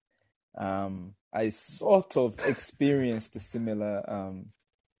 I sort of experienced a similar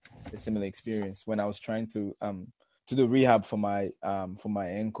experience when I was trying to do rehab for my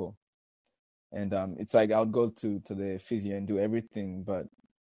ankle, and it's like I would go to the physio and do everything, but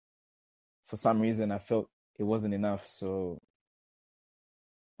for some reason I felt it wasn't enough, so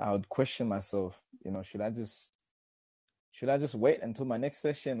I would question myself. You know, should I just wait until my next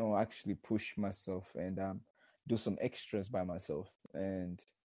session or actually push myself and do some extras by myself? And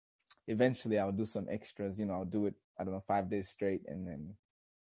eventually I'll do some extras. You know, I'll do it, I don't know, 5 days straight, and then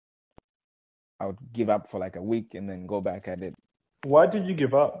I would give up for like a week and then go back at it. Why did you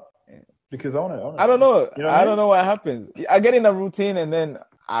give up? Because I don't know. You know I don't know what happens. I get in a routine, and then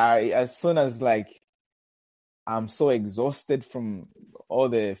as soon as like I'm so exhausted from all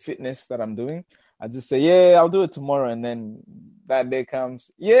the fitness that I'm doing, I just say, yeah, I'll do it tomorrow. And then that day comes,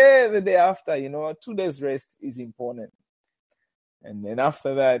 yeah, the day after, you know, 2 days rest is important. And then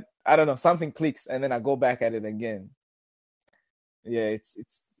after that, I don't know, something clicks, and then I go back at it again. Yeah, it's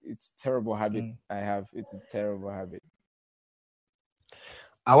a terrible habit I have. It's a terrible habit.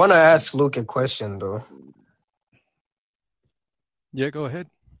 I want to ask Luke a question, though. Yeah, go ahead.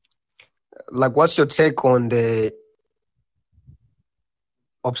 Like, what's your take on the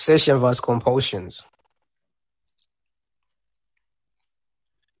obsession versus compulsions?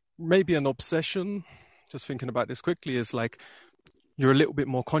 Maybe an obsession, just thinking about this quickly, is like you're a little bit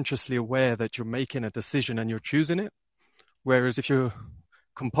more consciously aware that you're making a decision and you're choosing it. Whereas if you're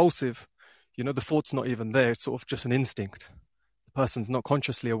compulsive, you know, the thought's not even there. It's sort of just an instinct. The person's not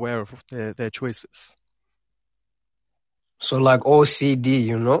consciously aware of their choices. So like OCD,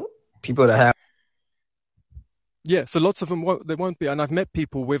 you know, people that have. Yeah, so lots of them won't be. And I've met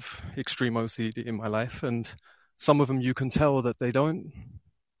people with extreme OCD in my life, and some of them you can tell that they're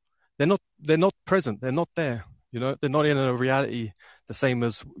not present. They're not there. You know, they're not in a reality the same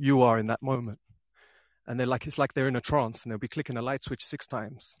as you are in that moment. And it's like they're in a trance, and they'll be clicking a light switch 6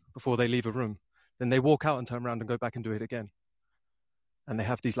 times before they leave a room. Then they walk out and turn around and go back and do it again. And they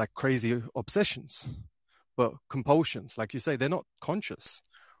have these like crazy obsessions, but compulsions, like you say, they're not conscious.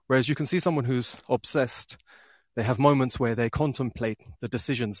 Whereas you can see someone who's obsessed, they have moments where they contemplate the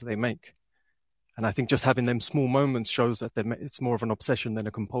decisions they make. And I think just having them small moments shows that it's more of an obsession than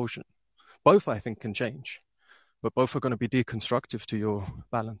a compulsion. Both, I think, can change, but both are going to be deconstructive to your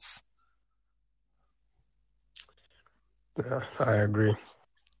balance. Yeah, I agree.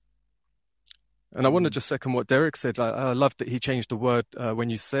 And I want to just second what Derek said. I love that he changed the word when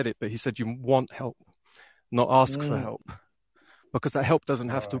you said it, but he said you want help, not ask for help. Because that help doesn't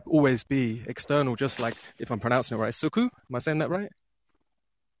have to always be external, just like, if I'm pronouncing it right, Suku? Am I saying that right?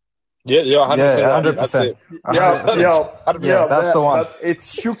 Yeah, 100%. Yeah, That's it. 100%. Yeah, that's the one.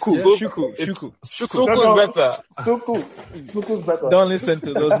 It's Shuku. Suku. Shuku. Suku's better. Suku's better. Don't listen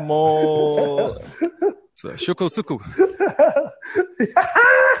to those more. So, Suku. Suku,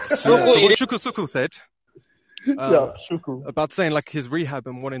 So what Suku said Shuku. about saying like his rehab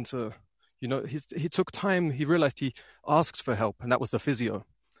and wanting to, you know, he took time. He realized he asked for help, and that was the physio.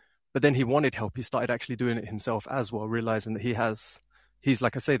 But then he wanted help. He started actually doing it himself as well, realizing that he's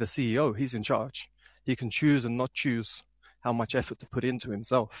like I say, the CEO. He's in charge. He can choose and not choose how much effort to put into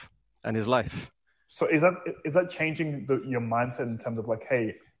himself and his life. So is that changing your mindset in terms of like,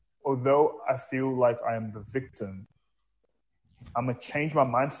 hey, although I feel like I am the victim, I'm going to change my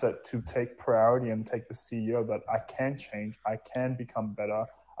mindset to take priority and take the CEO that I can change, I can become better,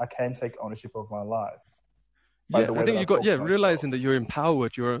 I can take ownership of my life. Yeah, I think you got realizing that you're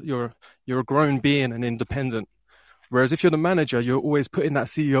empowered, you're a grown being and independent, Whereas if you're the manager, you're always putting that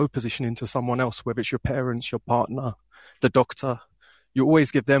CEO position into someone else, whether it's your parents, your partner, the doctor. You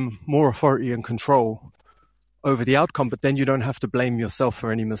always give them more authority and control over the outcome, but then you don't have to blame yourself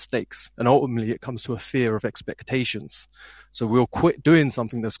for any mistakes. And ultimately, it comes to a fear of expectations. So we'll quit doing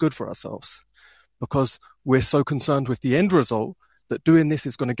something that's good for ourselves because we're so concerned with the end result that doing this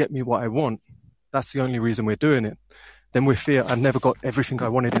is going to get me what I want. That's the only reason we're doing it. Then we fear, I've never got everything I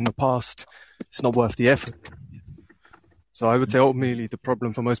wanted in the past. It's not worth the effort. So I would say ultimately the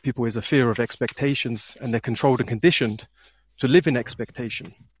problem for most people is a fear of expectations, and they're controlled and conditioned to live in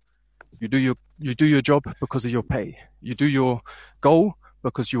expectation. You do your job because of your pay. You do your goal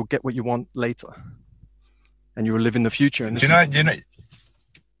because you'll get what you want later, and you will live in the future. And John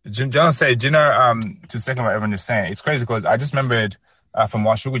said, to second what everyone is saying, it's crazy because I just remembered from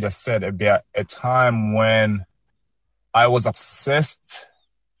what Shugu just said about a time when I was obsessed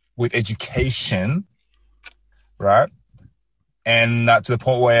with education, right? And to the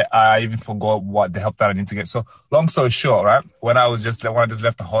point where I even forgot what the help that I need to get. So long story short, right? When I just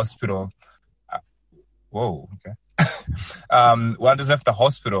left the hospital, when I just left the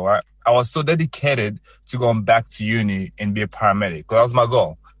hospital, right? I was so dedicated to going back to uni and be a paramedic. Because that was my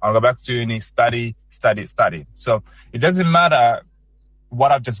goal. I'll go back to uni, study. So it doesn't matter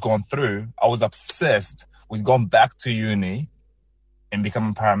what I've just gone through. I was obsessed with going back to uni and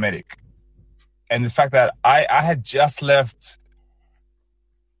becoming a paramedic. And the fact that I had just left,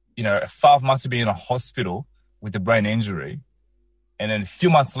 5 months to be in a hospital with a brain injury. And then a few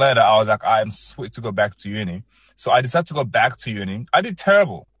months later, I was like, I'm sweet to go back to uni. So I decided to go back to uni. I did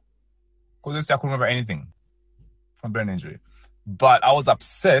terrible because I couldn't remember anything from brain injury. But I was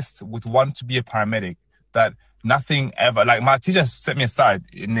obsessed with wanting to be a paramedic that nothing ever, like my teacher set me aside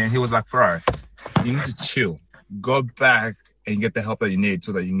and then he was like, bro, you need to chill. Go back and get the help that you need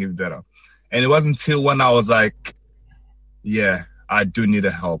so that you can get better. And it wasn't until when I was like, yeah, I do need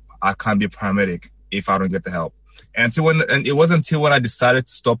the help. I can't be a paramedic if I don't get the help. And it wasn't until when I decided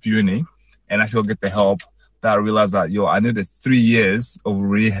to stop uni and actually get the help that I realized that, I needed 3 years of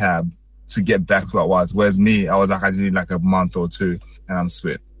rehab to get back to what I was. Whereas me, I was like, I just need like a month or two and I'm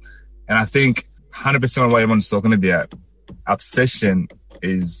sweet. And I think 100% of what everyone's talking about, obsession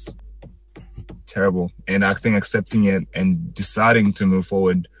is terrible. And I think accepting it and deciding to move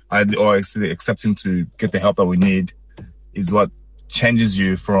forward or accepting to get the help that we need is what changes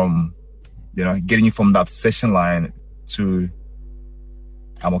you from, getting you from the obsession line to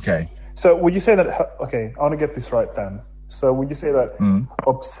I'm okay. So would you say that, okay, I want to get this right then. So would you say that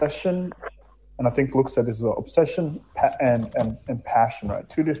obsession, and I think Luke said this as well, obsession and passion, right?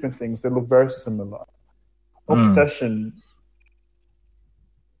 Two different things. They look very similar. Obsession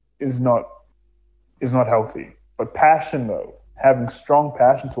is not healthy. But passion, though, having strong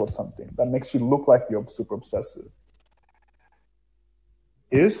passion towards something that makes you look like you're super obsessive,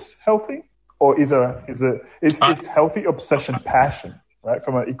 is healthy? Or is healthy obsession passion, right?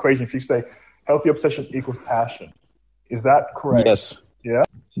 From an equation, if you say healthy obsession equals passion, is that correct? Yes. Yeah?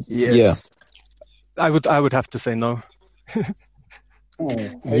 Yes. Yeah. I would have to say no.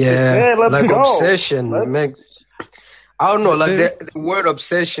 Yeah, like go. Obsession. I don't know, like the word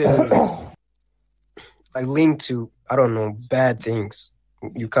obsession is like linked to, I don't know, bad things.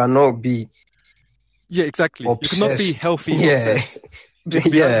 You cannot be exactly. Obsessed. You cannot be healthy obsessed. You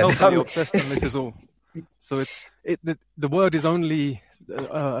can be unhealthily obsessed, and this is all. So the word is only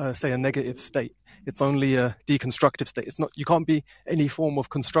say a negative state. It's only a deconstructive state. It's not. You can't be any form of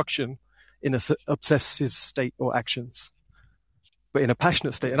construction in a obsessive state or actions, but in a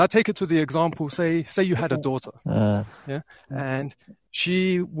passionate state. And I take it to the example. Say you had a daughter, and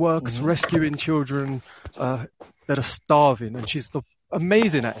she works rescuing children that are starving, and she's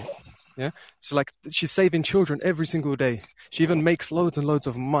amazing at it. Yeah, so like she's saving children every single day. She even makes loads and loads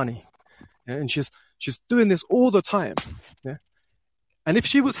of money, and she's doing this all the time. Yeah, and if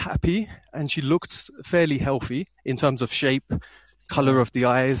she was happy and she looked fairly healthy in terms of shape, color of the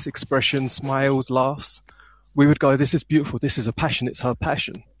eyes, expression, smiles, laughs, we would go, "This is beautiful. This is a passion. It's her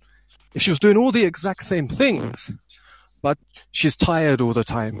passion." If she was doing all the exact same things, but she's tired all the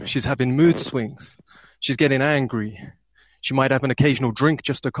time, she's having mood swings, she's getting angry. She might have an occasional drink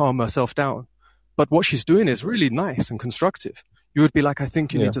just to calm herself down. But what she's doing is really nice and constructive. You would be like, I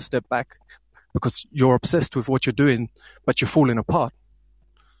think you need to step back because you're obsessed with what you're doing, but you're falling apart.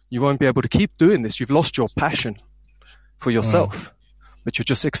 You won't be able to keep doing this. You've lost your passion for yourself, but you're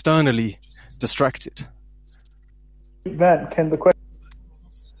just externally distracted. Then can the question...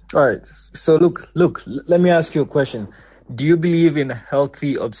 All right. So look, let me ask you a question. Do you believe in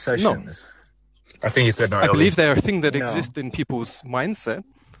healthy obsessions? No. I think you said no. I believe they're a thing that exists in people's mindset,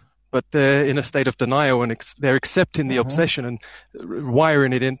 but they're in a state of denial and they're accepting the obsession and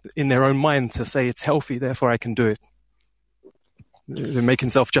wiring it in their own mind to say it's healthy, therefore I can do it. They're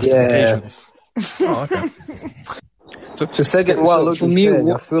making self-justifications. Oh, okay. So second, what Luke said,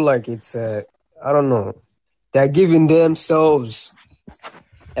 I feel like it's, I don't know, they're giving themselves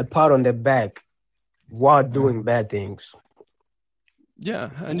a pat on the back while doing bad things. Yeah,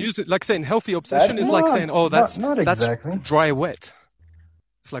 and use it like saying healthy obsession is like saying, oh, that's exactly. dry wet.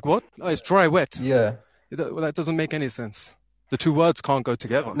 It's like, what? Oh, it's dry wet. Yeah. That doesn't make any sense. The two words can't go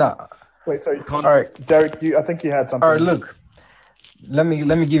together. No. Wait, sorry. Can't... All right, Derek, I think you had something. All right, look. Let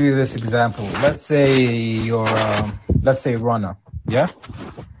me give you this example. Let's say you're let's say runner, yeah?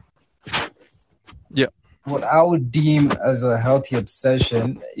 Yeah. What I would deem as a healthy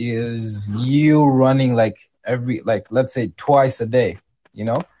obsession is you running let's say twice a day, you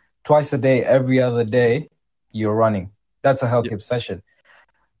know? Twice a day, every other day, you're running. That's a healthy obsession.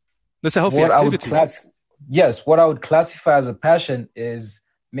 That's a healthy activity. What I would classify as a passion is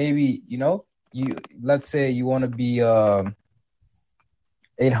maybe, let's say you want to be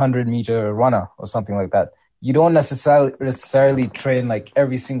 800-meter runner or something like that. You don't necessarily train like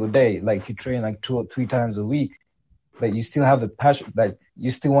every single day. Like you train like 2 or 3 times a week, but you still have the passion. Like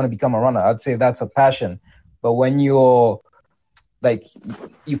you still want to become a runner. I'd say that's a passion. But when you're like,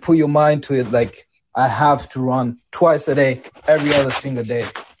 you put your mind to it, like I have to run twice a day, every other single day.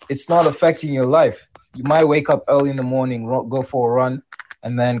 It's not affecting your life. You might wake up early in the morning, go for a run,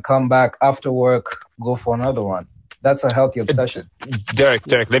 and then come back after work, go for another run. That's a healthy obsession. Derek,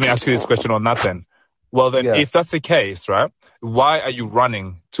 let me ask you this question on that then. Well, then, if that's the case, right, why are you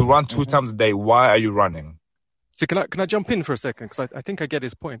running? To run 2 times a day, why are you running? So can I jump in for a second? Because I think I get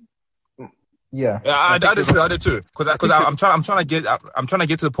his point. Yeah, I did too. Because I'm trying to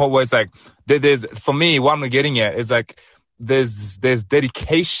get to the point where it's like there's for me what I'm getting at is like there's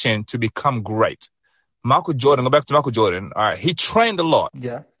dedication to become great. Michael Jordan, go back to Michael Jordan. All right, he trained a lot.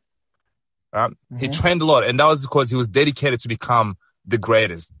 Yeah. He trained a lot, and that was because he was dedicated to become the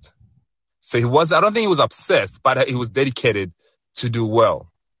greatest. So I don't think he was obsessed, but he was dedicated to do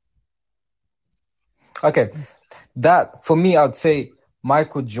well. Okay. That, for me, I'd say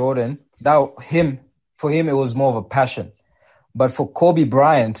Michael Jordan, for him, it was more of a passion. But for Kobe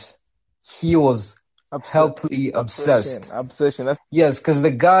Bryant, he was healthily obsessed. Obsession. Yes, because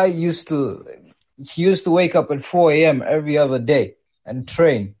the guy used to wake up at 4 a.m. every other day and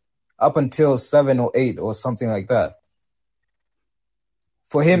train up until 7 or 8 or something like that.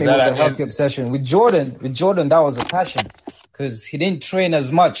 For him, it was a healthy obsession. With Jordan, that was a passion because he didn't train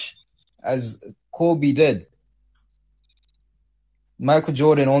as much as Kobe did. Michael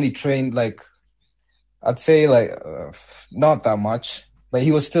Jordan only trained I'd say not that much, but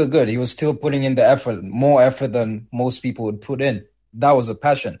he was still good. He was still putting in the effort, more effort than most people would put in. That was a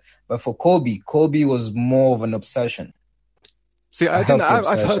passion. But for Kobe was more of an obsession. See, I've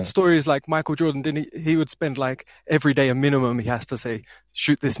heard stories like Michael Jordan, he would spend like every day a minimum, he has to say,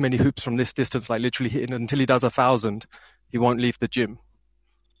 shoot this many hoops from this distance, like literally hitting until he does 1,000, he won't leave the gym.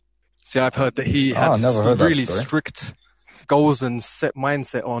 See, I've heard that he had really strict goals and set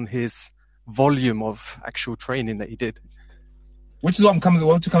mindset on his volume of actual training that he did. Which is what I'm talking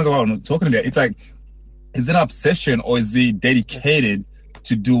about. It's like, is it an obsession or is he dedicated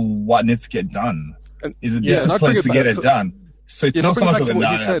to do what needs to get done? Is it discipline to get it done? So it's not so much of an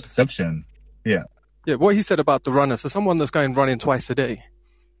obsession. Yeah. Yeah, what he said about the runner. So someone that's going running twice a day.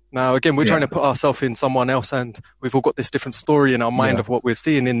 Now, again, we're trying to put ourselves in someone else, and we've all got this different story in our mind of what we're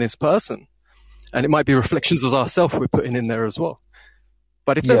seeing in this person. And it might be reflections of ourselves we're putting in there as well.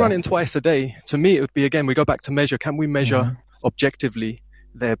 But if they're running twice a day, to me, it would be, again, we go back to measure. Can we measure objectively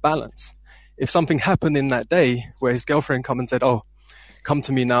their balance? If something happened in that day where his girlfriend come and said, oh, come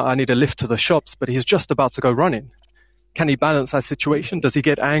to me now, I need a lift to the shops, but he's just about to go running. Can he balance that situation? Does he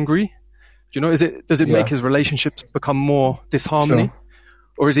get angry? Do you know, does it make his relationships become more disharmony? Sure.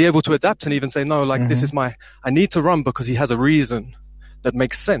 Or is he able to adapt and even say, no, this is I need to run because he has a reason that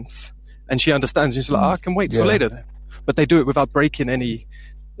makes sense. And she understands. And she's like, I can wait till later then. But they do it without breaking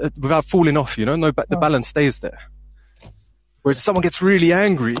without falling off, the balance stays there. Whereas if someone gets really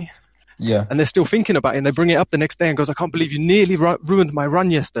angry and they're still thinking about it and they bring it up the next day and goes, I can't believe you nearly ruined my run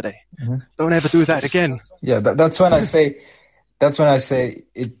yesterday. Don't ever do that again. Yeah, that's when I say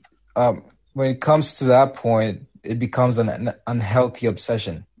it, when it comes to that point, it becomes an unhealthy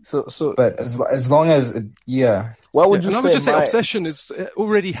obsession. But as long as what would you say? I would just say obsession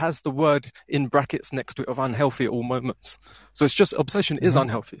already has the word in brackets next to it of unhealthy at all moments. So it's just obsession is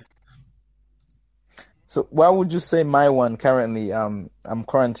unhealthy. So what would you say my one currently? I'm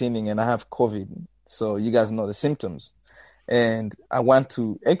quarantining and I have COVID. So you guys know the symptoms. and I want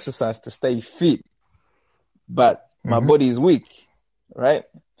to exercise to stay fit, but my body is weak, right?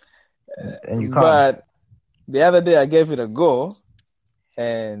 And you can't. But the other day I gave it a go,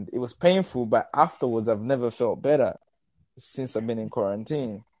 and it was painful, but afterwards I've never felt better since I've been in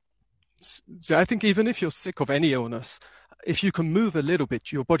quarantine. See, I think even if you're sick of any illness, if you can move a little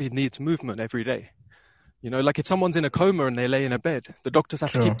bit, your body needs movement every day. You know, like if someone's in a coma and they lay in a bed, the doctors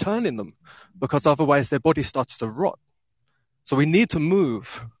have to keep turning them because otherwise their body starts to rot. So we need to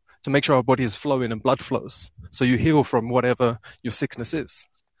move to make sure our body is flowing and blood flows so you heal from whatever your sickness is.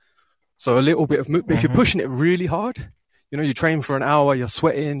 So a little bit of movement. If you're pushing it really hard, you know, you train for an hour, you're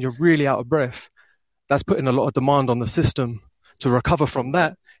sweating, you're really out of breath, that's putting a lot of demand on the system to recover from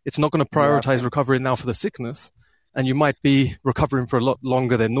that. It's not going to prioritize recovery now for the sickness, and you might be recovering for a lot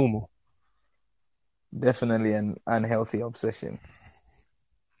longer than normal. Definitely an unhealthy obsession.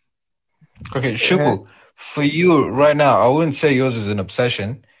 Okay, Shuku, for you right now, I wouldn't say yours is an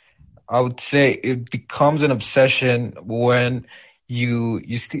obsession. I would say it becomes an obsession when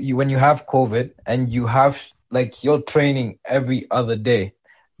when you have COVID and you have like you're training every other day,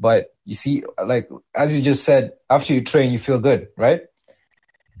 but you see, like as you just said, after you train, you feel good, right?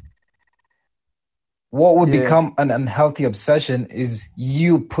 What would become an unhealthy obsession is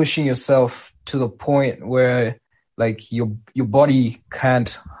you pushing yourself to the point where like your body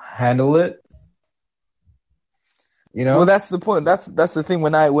can't handle it. You know? Well, that's the point. That's the thing.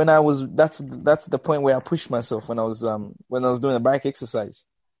 That's the point where I pushed myself when I was doing a bike exercise.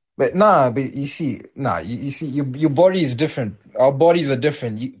 But you see, your body is different. Our bodies are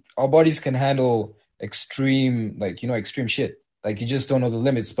different. Our bodies can handle extreme, extreme shit. Like you just don't know the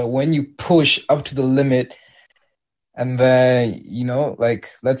limits. But when you push up to the limit, and then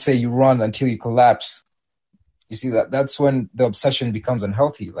let's say you run until you collapse, you see that's when the obsession becomes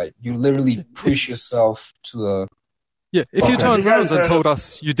unhealthy. Like you literally push yourself to the. Yeah, if you turned around and told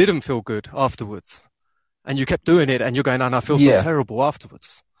us you didn't feel good afterwards, and you kept doing it, and you're going, "I feel so terrible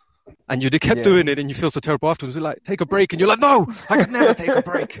afterwards," and you kept doing it, and you feel so terrible afterwards, we're like, "Take a break," and you're like, "No, I could never take a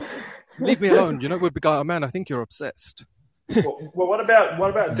break. Leave me alone." You know, we'd be going, "Man, I think you're obsessed." Well, what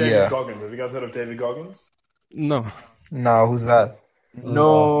about David Goggins? Have you guys heard of David Goggins? No. No, who's that?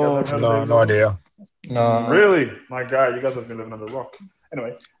 No idea. No. Really? My God, you guys have been living under a rock.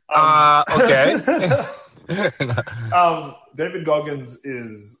 Anyway. Okay. David Goggins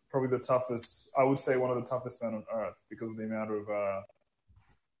is probably the toughest, I would say one of the toughest men on earth because of the amount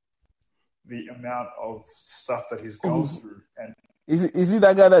of stuff that he's gone through. And is he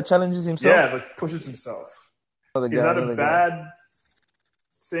that guy that challenges himself? Yeah, that pushes himself. Is that a bad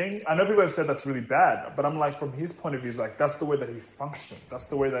thing? I know people have said that's really bad, but I'm like, from his point of view, it's like that's the way that he functions. That's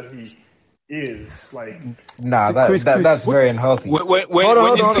the way that he is. Like, that's very unhealthy.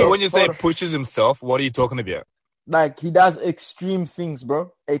 When you say pushes himself, what are you talking about? Like he does extreme things,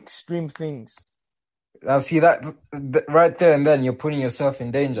 bro. Extreme things. Now see that right there, and then you're putting yourself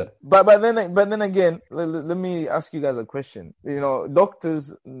in danger. But then again, let me ask you guys a question. You know,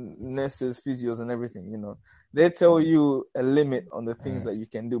 doctors, nurses, physios, and everything. You know, they tell you a limit on the things that you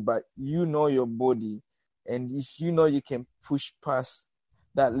can do, but you know your body, and if you know you can push past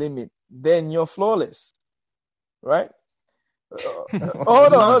that limit, then you're flawless, right?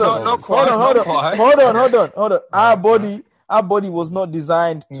 Hold on. Our body was not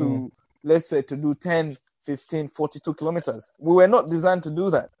designed to, let's say, to do 10, 15, 42 kilometers. We were not designed to do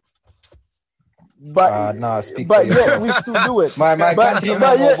that. But yet we still do it. But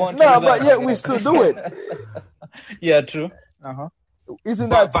yet we still do it. Yeah, true. Isn't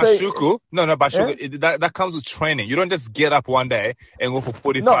that Bashuku? Bashuku, that comes with training. You don't just get up one day and go for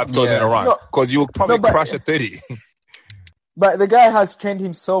 45 kilometers in a run because you'll probably crash at 30. But the guy has trained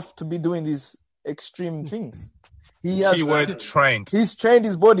himself to be doing these extreme things. Trained. He's trained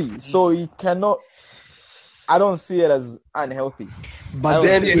his body, so he cannot. I don't see it as unhealthy. But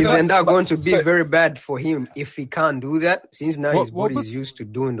then isn't that going to be very bad for him if he can't do that? Since now his body is used to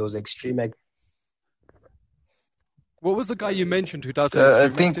doing those extreme activities. What was the guy you mentioned who does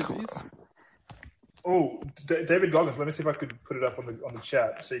extreme activities? Oh, David Goggins. Let me see if I could put it up on the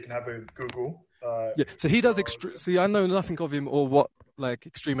chat so you can have a Google. So he does See, I know nothing of him or what like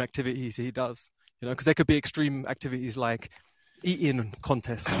extreme activities he does. You know, because there could be extreme activities like eating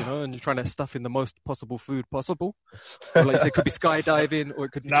contests, you know, and you're trying to stuff in the most possible food possible. Or like it could be skydiving, or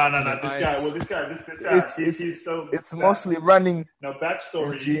it could be This guy. It's mostly running. No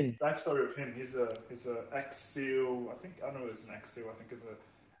backstory of him. He's a ex-SEAL. I don't know if it's an ex-SEAL. I think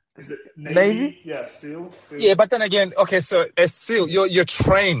is it Navy? Yeah, SEAL. Yeah, but then again, okay, so as SEAL, you're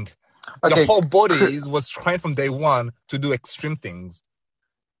trained. Okay. Your whole body was trained from day one to do extreme things.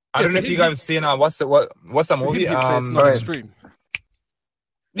 I don't know if you guys have seen what's the movie? He'd say it's not extreme.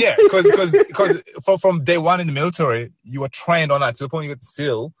 Yeah, because from day one in the military, you were trained on that. To the point you get to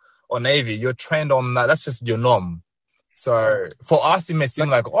SEAL or Navy, you're trained on that. That's just your norm. So for us, it may seem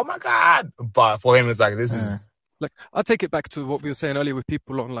like, oh my God, but for him, it's like this is. Like, I'll take it back to what we were saying earlier with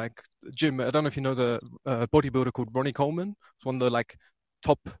people on like gym. I don't know if you know the bodybuilder called Ronnie Coleman. It's one of the like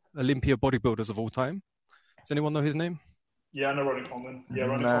top Olympia bodybuilders of all time. Does anyone know his name? Yeah, I know Ronnie Coleman. Yeah,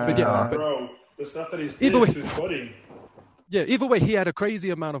 Ronnie Coleman. Bro, the stuff that he's doing to his body. Yeah, either way, he had a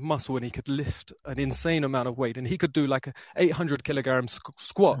crazy amount of muscle and he could lift an insane amount of weight. And he could do like a 800 kilogram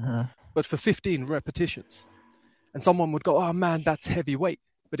squat, but for 15 repetitions. And someone would go, oh man, that's heavy weight.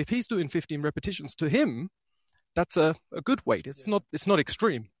 But if he's doing 15 repetitions, to him, that's a good weight. It's not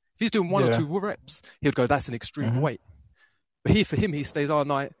extreme. If he's doing 1 or 2 reps, he'd go, that's an extreme weight. But for him, he stays all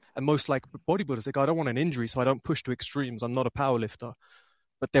night. And most like bodybuilders, they go, I don't want an injury, so I don't push to extremes. I'm not a power lifter.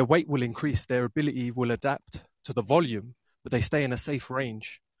 But their weight will increase. Their ability will adapt to the volume, but they stay in a safe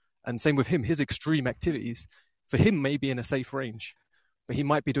range. And same with him, his extreme activities, for him, may be in a safe range. But he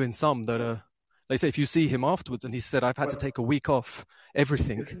might be doing some that are, they say if you see him afterwards and he said, I've had to take a week off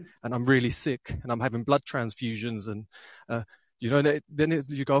everything and I'm really sick and I'm having blood transfusions and, then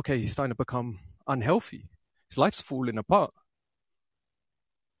you go, okay, he's starting to become unhealthy. His life's falling apart.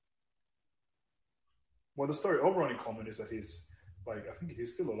 Well, the story of Ronnie Coleman is that he's like, I think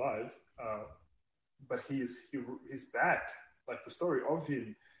he's still alive, but he's back. Like the story of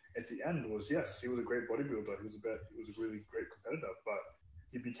him at the end was, yes, he was a great bodybuilder. He was a really great competitor, but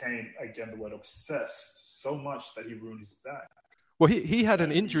he became, again, the word obsessed so much that he ruined his back. Well, he had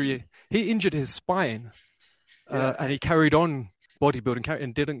an injury. He injured his spine, and he carried on bodybuilding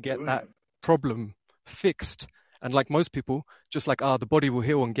and didn't get that problem fixed. And like most people, just like, the body will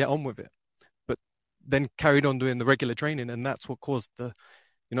heal and get on with it. But then carried on doing the regular training, and that's what caused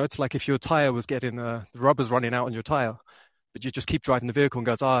it's like if your tire was getting, the rubber's running out on your tire, but you just keep driving the vehicle and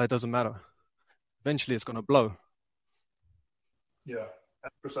goes, it doesn't matter. Eventually it's going to blow. Yeah,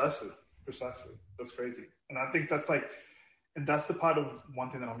 precisely. That's crazy. And I think that's like, and that's the part of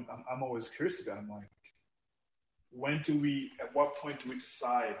one thing that I'm always curious about. I'm like, at what point do we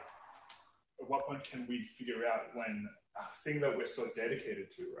decide, at what point can we figure out when a thing that we're so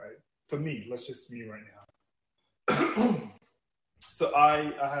dedicated to, right? For me, let's just me right now. So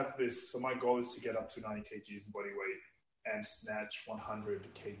I have this, so my goal is to get up to 90 kgs in body weight and snatch 100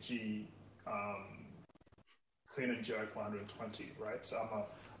 kg, clean and jerk 120, right? So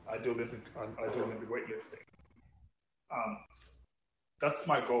I do Olympic weightlifting. That's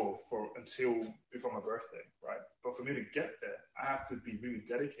my goal until before my birthday, right? But for me to get there, I have to be really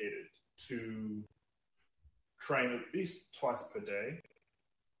dedicated to train at least twice per day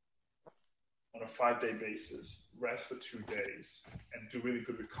on a 5-day basis, rest for 2 days, and do really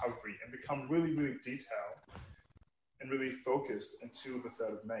good recovery and become really, really detailed and really focused until the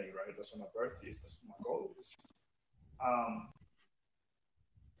 3rd of May, right? That's when my birthday is. That's what my goal is.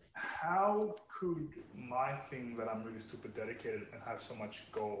 How could my thing that I'm really super dedicated and have so much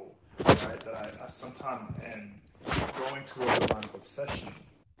goal, right, that I sometimes am going towards a line of obsession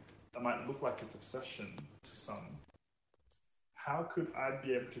that might look like it's obsession to some, how could I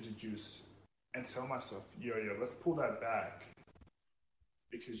be able to deduce and tell myself, yo, let's pull that back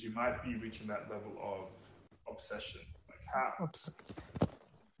because you might be reaching that level of obsession. Like how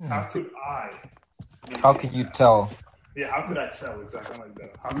could I? How can you tell? Yeah, how could I tell exactly like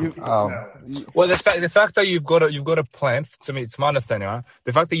that? How could people tell? Well, the fact that you've got a plan, to me, it's my understanding, right?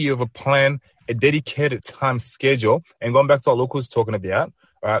 The fact that you have a plan, a dedicated time schedule, and going back to what Luke was talking about,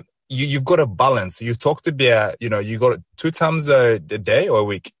 right? You've got a balance. You've talked about, you got it 2 times a day or a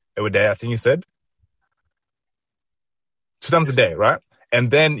week? Every day, I think you said. 2 times a day, right? And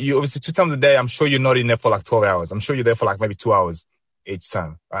then you obviously 2 times a day, I'm sure you're not in there for like 12 hours. I'm sure you're there for like maybe 2 hours each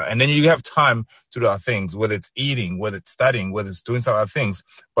time. Right? And then you have time to do other things, whether it's eating, whether it's studying, whether it's doing some other things,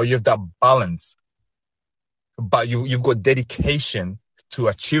 but you have that balance. But you've got dedication to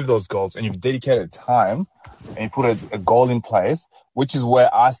achieve those goals, and you've dedicated time and you put a goal in place, which is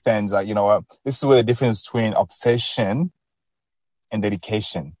where I stand. Like, you know what? This is where the difference between obsession and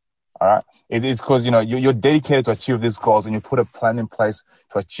dedication. All right. It's because, you're dedicated to achieve these goals and you put a plan in place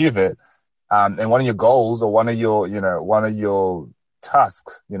to achieve it. And one of your goals or one of your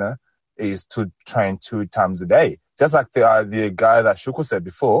tasks, is to train 2 times a day. Just like the guy that Suku said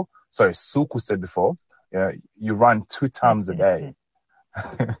before, you run 2 times a day.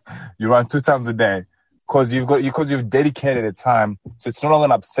 You run 2 times a day because you've dedicated a time. So it's no longer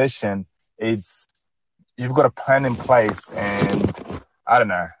an obsession. You've got a plan in place, and I don't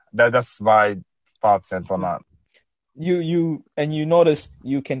know. That's my 5 cents on that. you notice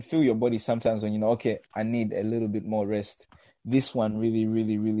you can feel your body sometimes when okay, I need a little bit more rest. This one really,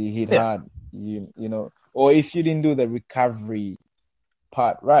 really, really hit hard. You know, or if you didn't do the recovery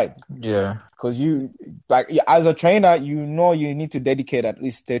part right. Yeah. Because you as a trainer, you need to dedicate at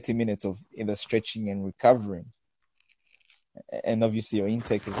least 30 minutes of either stretching and recovering. And obviously your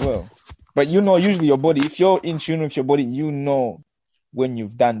intake as well. But usually your body, if you're in tune with your body, when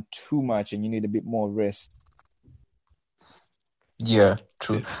you've done too much and you need a bit more rest. Yeah,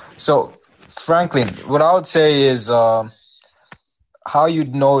 true. So, Franklin, what I would say is how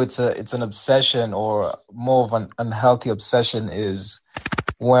you'd know it's an obsession or more of an unhealthy obsession is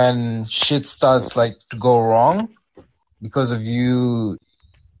when shit starts like to go wrong because of you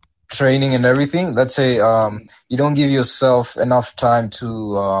training and everything. Let's say you don't give yourself enough time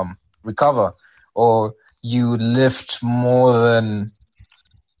to recover, or you lift more than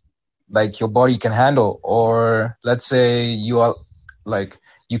like your body can handle, or let's say you are like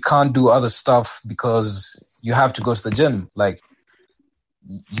you can't do other stuff because you have to go to the gym. Like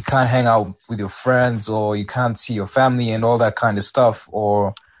you can't hang out with your friends, or you can't see your family and all that kind of stuff,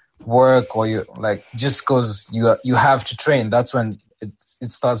 or work, or you like just because you have to train. That's when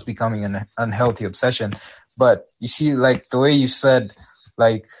it starts becoming an unhealthy obsession. But you see, like the way you said,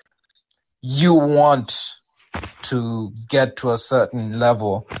 like you want to get to a certain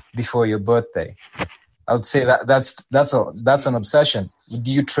level before your birthday. I would say that's an obsession.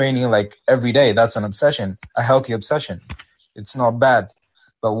 You training like every day, that's an obsession, a healthy obsession. It's not bad.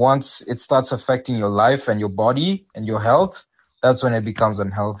 But once it starts affecting your life and your body and your health, that's when it becomes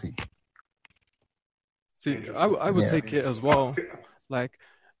unhealthy. See, I would take it as well. Like,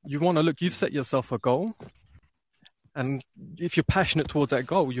 you've set yourself a goal. And if you're passionate towards that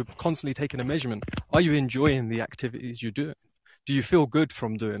goal, you're constantly taking a measurement. Are you enjoying the activities you do? Do you feel good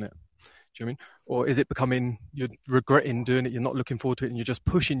from doing it? Do you know what I mean? Or is it becoming, you're regretting doing it, you're not looking forward to it, and you're just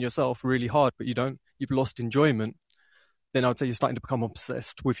pushing yourself really hard, but you've lost enjoyment? Then I would say you're starting to become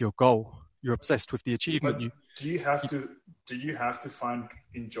obsessed with your goal. You're obsessed with the achievement. Do you have to find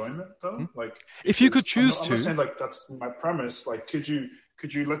enjoyment though? Hmm? Like, if you could choose I'm not saying like that's my premise. Like, could you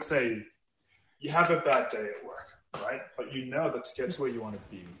let's say you have a bad day at work, right? But you know that to get to where you want to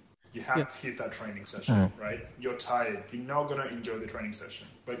be, you have to hit that training session, right? You're tired. You're not going to enjoy the training session,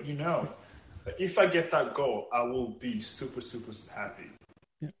 but you know that if I get that goal, I will be super, super happy.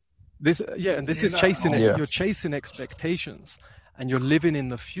 This is chasing it. You're chasing expectations, and you're living in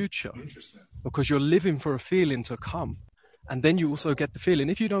the future. Interesting. Because you're living for a feeling to come, and then you also get the feeling.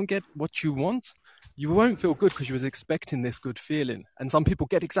 If you don't get what you want, you won't feel good because you was expecting this good feeling. And some people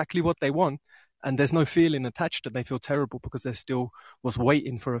get exactly what they want, and there's no feeling attached, and they feel terrible because they still was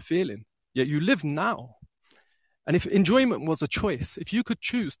waiting for a feeling. Yet you live now, and if enjoyment was a choice, if you could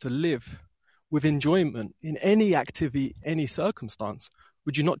choose to live with enjoyment in any activity, any circumstance,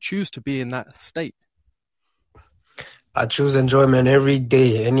 would you not choose to be in that state? I choose enjoyment every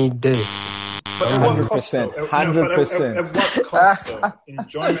day, any day. 100%. 100%. At what cost, though?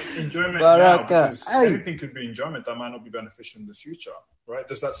 Enjoyment now, because anything could be enjoyment that might not be beneficial in the future, right?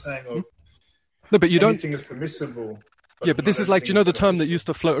 There's that saying of no, but anything is permissible. But this is like, the term that used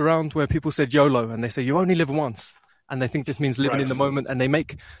to float around where people said YOLO, and they say you only live once. And they think this means living in the moment, and they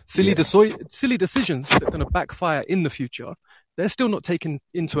make silly decisions that are going to backfire in the future. They're still not taking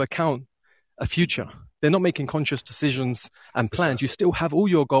into account a future. They're not making conscious decisions and plans. You still have all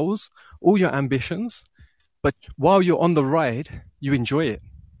your goals, all your ambitions, but while you're on the ride, you enjoy it.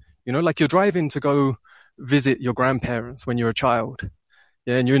 You know, like you're driving to go visit your grandparents when you're a child.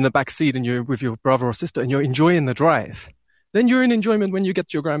 Yeah, and you're in the back seat and you're with your brother or sister and you're enjoying the drive. Then you're in enjoyment when you get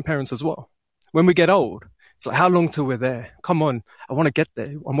to your grandparents as well. When we get old, it's like, how long till we're there? Come on, I want to get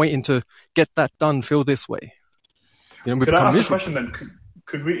there. I'm waiting to get that done, feel this way. You know, could I ask a question then?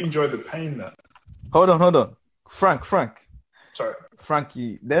 Could we enjoy the pain then? Hold on. Frank. Sorry. Frank,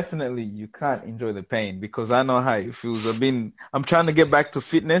 you can't enjoy the pain, because I know how it feels. I'm trying to get back to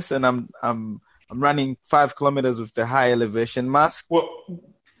fitness, and I'm running 5 kilometers with the high elevation mask. Well,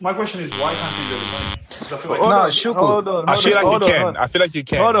 my question is, why can't you enjoy the pain? I feel like Shuku. I feel like you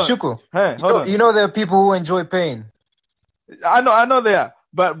can. Hold on. Shuku. Hey, hold on. You know there are people who enjoy pain. I know they are.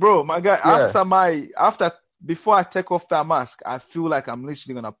 But bro, my guy, before I take off that mask, I feel like I'm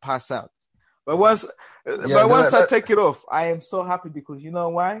literally gonna pass out. But once I take it off, I am so happy, because you know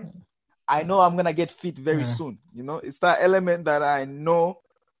why? I know I'm gonna get fit very soon. You know, it's that element that I know.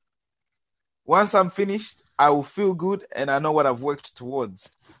 Once I'm finished, I will feel good, and I know what I've worked towards.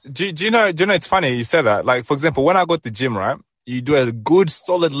 Do you know? It's funny you said that. Like, for example, when I go to the gym, right? You do a good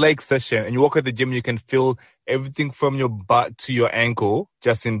solid leg session, and you walk at the gym, you can feel everything from your butt to your ankle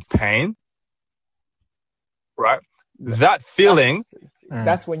just in pain, right? that feeling.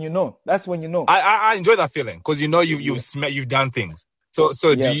 That's when you know. That's when you know. I enjoy that feeling because you know you've done things. So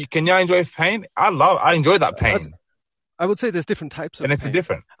can you enjoy pain? I enjoy that pain. I would say there's different types of and it's pain.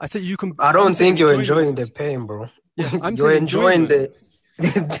 different. I say you can. I don't think you're enjoying the pain, bro. Yeah, you're enjoying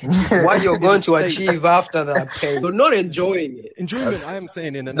what you're going to achieve after that pain. You're not enjoying it. Enjoyment, I am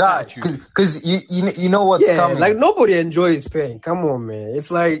saying in an Nah, attitude. because you know what's coming. Like nobody enjoys pain. Come on, man. It's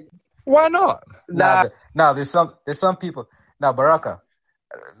like, why not? Nah, there's some people. Now, Baraka,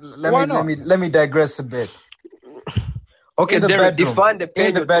 let me digress a bit. Okay, Derek, define the pain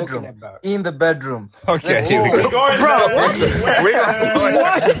in the you're bedroom. talking about. In the bedroom. Okay, here we go. We're gonna slow it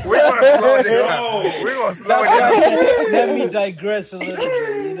down. Let me digress a little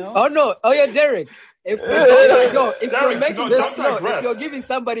bit, you know? Oh no! Oh yeah, Derek. If you're making this slow, if you're giving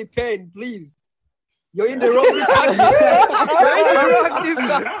somebody pain, please. You're in the wrong department.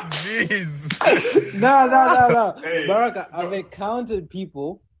 Jeez. No. Hey, Baraka, I've encountered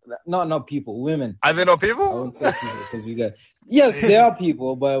people. Not people, women. Are there no I people? won't say people because you got. Yes, there are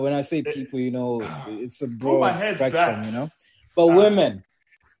people, but when I say people, you know, it's a broad spectrum, you know. But women,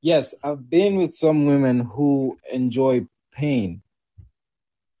 yes, I've been with some women who enjoy pain.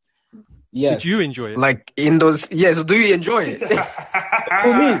 Yes. Did you enjoy it? Like in those, yes. Do you enjoy it?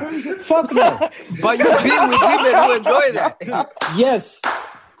 For me, fuck no. But you've been with women who enjoy that. Yes,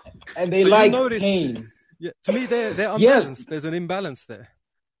 and they So like you noticed- pain. Yeah, to me, they're unbalanced. Yes. There's an imbalance there.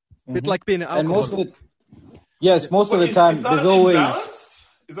 Bit like being an And alcoholic. most of the time, there's always.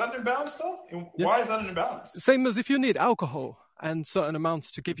 Is that an imbalance though? Why is that an imbalance? Same as if you need alcohol and certain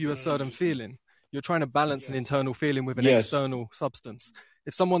amounts to give you a certain feeling. You're trying to balance an internal feeling with an external substance.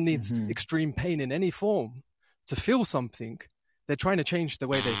 If someone needs extreme pain in any form to feel something, they're trying to change the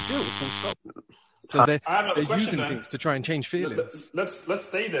way they feel. Full stop. So they're using things to try and change feelings. Let's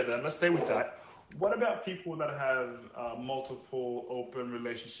stay there then. Let's stay with that. What about people that have multiple open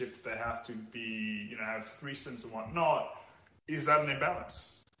relationships? They have to be, have threesomes and whatnot. Is that an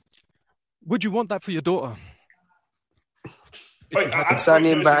imbalance? Would you want that for your daughter? It's an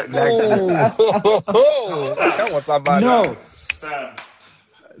imbalance. No.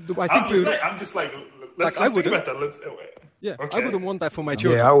 I think I'm just like, let's I think wouldn't. about that. Yeah, Okay. I wouldn't want that for my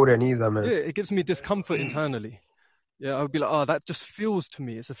children. Yeah, I wouldn't either, man. Yeah, it gives me discomfort internally. Yeah, I would be like, that just feels to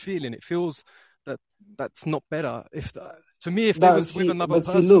me. It's a feeling. It feels that's not better. To me, if there was with another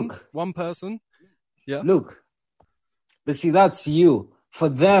person, one person, yeah. Look, but see, that's you. For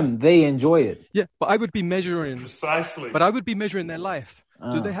them, they enjoy it. Yeah, but I would be measuring precisely. But I would be measuring their life.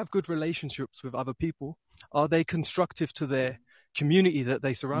 Do they have good relationships with other people? Are they constructive to their community that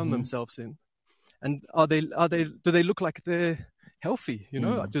they surround themselves in? And do they look like they're healthy?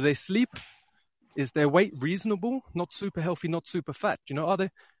 Do they sleep? Is their weight reasonable? Not super healthy, not super fat.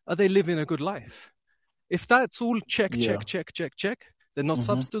 Are they living a good life? If that's all check, they're not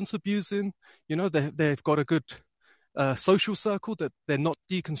substance abusing. They've got a good social circle, that they're not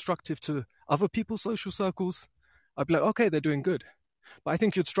deconstructive to other people's social circles. I'd be like, okay, they're doing good. But I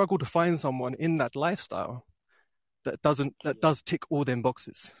think you'd struggle to find someone in that lifestyle that does tick all them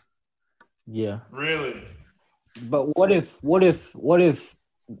boxes. Yeah. Really? But what if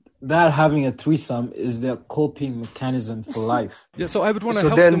that having a threesome is their coping mechanism for life? Yeah, so I would want to So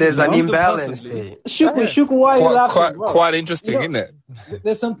help then them. there's an with them imbalance personally. there. Shuku, why are you laughing? Bro? Quite interesting, isn't it?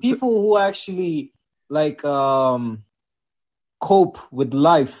 There's some people who actually cope with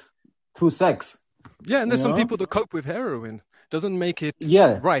life through sex. Yeah, and there's some people that cope with heroin. Doesn't make it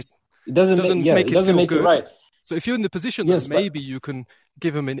right. It doesn't make it feel good. Right. So if you're in the position that maybe you can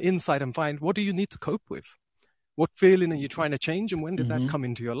give them an insight and find, what do you need to cope with? What feeling are you trying to change, and when did that come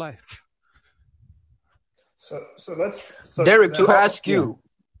into your life? So let's... Derek, to ask you,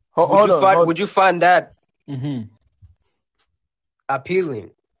 would you find that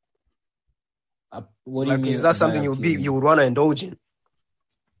appealing? What do you mean? Is that something you would want to indulge in?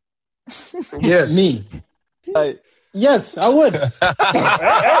 Yes. Me? Yes, I would. If I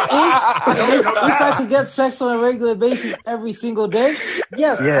could get sex on a regular basis every single day,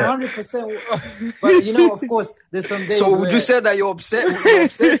 yes, 100%. But of course, there's some days. So would you say that you're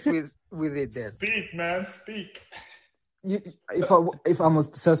obsessed with it then? Speak, man, speak. If I'm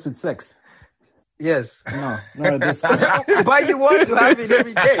obsessed with sex. Yes. No, not at this point. But you want to have it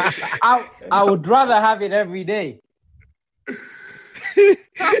every day. I would rather have it every day.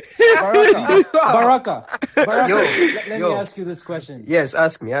 Baraka. Let me ask you this question. Yes,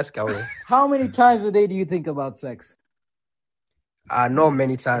 ask me. Ask away. How many times a day do you think about sex? Not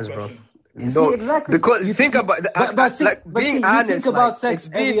many times, bro. See, exactly. Because you think about being honest. You think about sex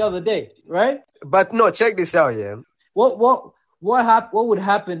every other day, right? But no, check this out, yeah. What would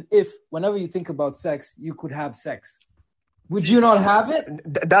happen if, whenever you think about sex, you could have sex? Would you not have it?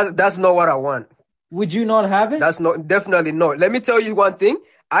 That's not what I want. Would you not have it? That's not, definitely not. Let me tell you one thing.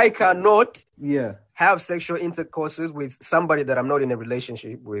 I cannot have sexual intercourses with somebody that I'm not in a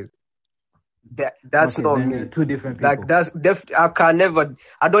relationship with. That's Okay, not then me. we're two different people. Like I can never.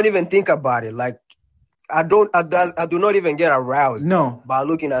 I don't even think about it. Like I do not even get aroused. No. By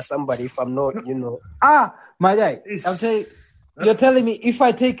looking at somebody if I'm not, you know. My guy, you're telling me if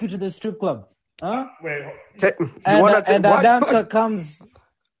I take you to the strip club, huh? Wait. And a dancer comes.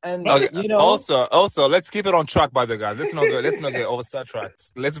 And you know, also, let's keep it on track, by the guys. Let's not get over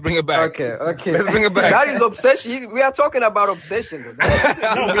sidetracked. Let's bring it back. Okay. Let's bring it back. That is obsession. We are talking about obsession.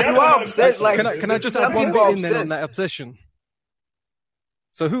 No, we are obsessed. Like, can I just add one bit in then on that obsession?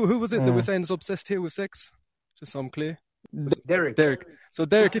 So who was it that was saying is obsessed here with sex? Just so I'm clear. Derek. So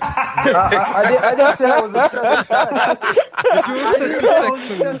Derek, if, I didn't say I was obsessed if you're obsessed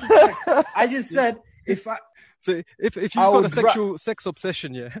with sex, I just said if I. So if you've got a sex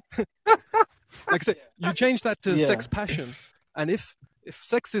obsession, like I said, you change that to sex passion, and if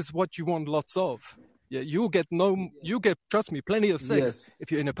sex is what you want lots of, you'll get trust me, plenty of sex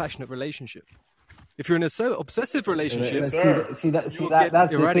if you're in a passionate relationship. If you're in a obsessive relationship, that's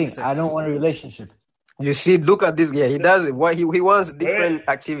the thing. Sex. I don't want a relationship. You see, look at this guy. He does it. What he wants different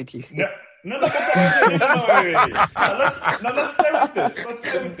activities. No. Let's stay with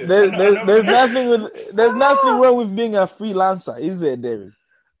this. There's nothing wrong with being a freelancer, is there, Derek?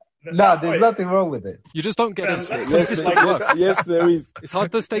 No, there's nothing wrong with it. You just don't get consistent work. Yes, there is. It's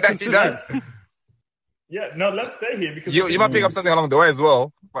hard to stay consistent. Let's stay here because you might pick up something along the way as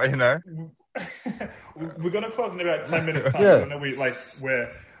well, but you know. We're gonna close in about 10 minutes time. I know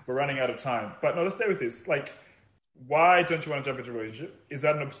we're running out of time, but no, let's stay with this. Like, why don't you want to jump into a relationship? Is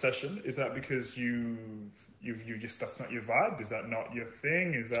that an obsession? Is that because you just that's not your vibe? Is that not your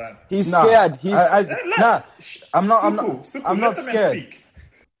thing? Is that he's scared? I'm not scared. Speak.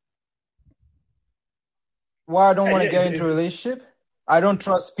 Why I don't want to get into a relationship? I don't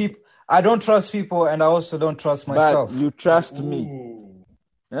trust people, and I also don't trust myself. But you trust me?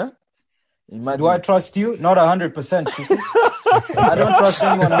 Yeah. Imagine. Do I trust you? Not 100%. I don't trust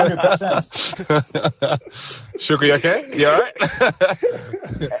anyone 100%. Shuku, you okay? You alright?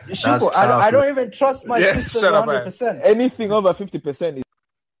 Shuku, I don't even trust my sister 100%. Anything over 50%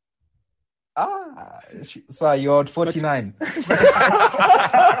 is... So you're at 49.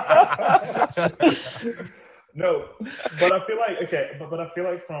 No, but I feel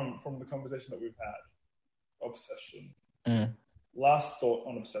like from the conversation that we've had, obsession. Last thought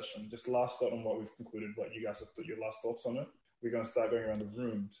on obsession. Just last thought on what we've concluded. What you guys have put your last thoughts on it. We're going to start going around the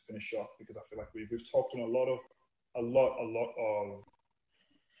room to finish off because I feel like we've talked on a lot of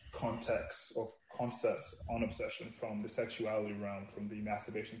context or concepts on obsession, from the sexuality realm, from the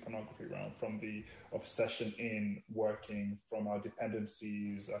masturbation pornography realm, from the obsession in working, from our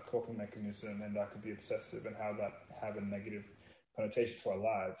dependencies, our coping mechanism, and that could be obsessive and how that have a negative connotation to our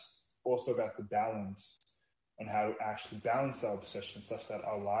lives. Also about the balance on how to actually balance our obsession such that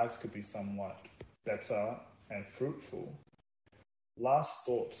our lives could be somewhat better and fruitful. Last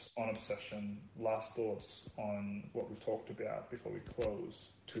thoughts on obsession, last thoughts on what we've talked about before we close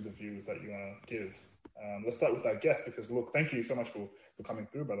to the views that you want to give. Let's start with our guest because, look, thank you so much for coming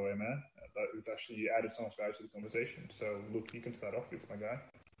through, by the way, man. It's actually added so much value to the conversation. So, look, you can start off with, my guy.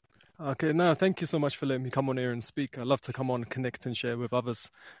 Okay, no, thank you so much for letting me come on here and speak. I love to come on, connect and share with others.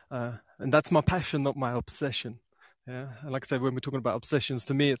 And that's my passion, not my obsession. Yeah, and like I said, when we're talking about obsessions,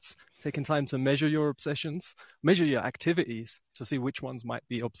 to me, it's taking time to measure your obsessions, measure your activities to see which ones might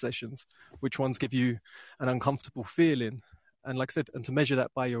be obsessions, which ones give you an uncomfortable feeling. And like I said, and to measure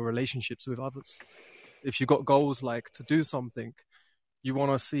that by your relationships with others. If you've got goals like to do something, you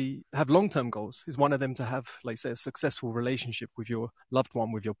want to have long-term goals. Is one of them to have, like say, a successful relationship with your loved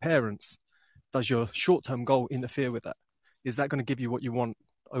one, with your parents? Does your short-term goal interfere with that? Is that going to give you what you want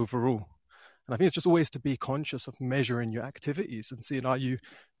overall? And I think it's just always to be conscious of measuring your activities and seeing, are you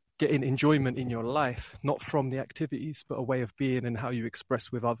getting enjoyment in your life, not from the activities, but a way of being and how you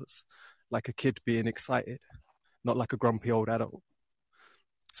express with others, like a kid being excited, not like a grumpy old adult.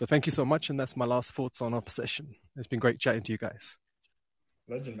 So thank you so much. And that's my last thoughts on obsession. It's been great chatting to you guys.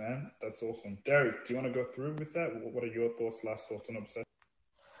 Legend, man. That's awesome. Derek, do you want to go through with that? What are your last thoughts on obsession?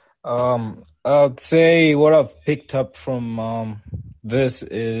 I'd say what I've picked up from this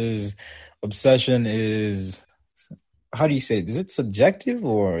is obsession is, how do you say it? Is it subjective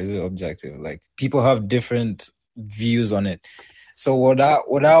or is it objective? Like, people have different views on it. So what I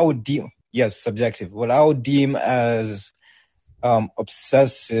would deem, yes, subjective. What I would deem as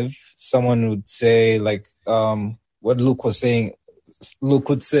obsessive, someone would say, like what Luke was saying, Luke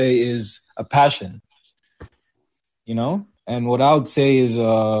would say is a passion. You know, And what I would say is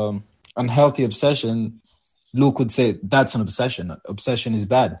unhealthy obsession. Luke would say that's an obsession. Obsession is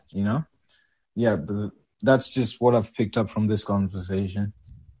bad, you know? Yeah, but that's just what I've picked up from this conversation.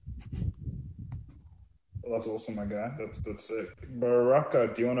 Well, that's awesome, my guy. That's it. Baraka,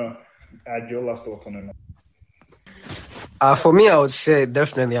 do you want to add your last thoughts on it? For me, I would say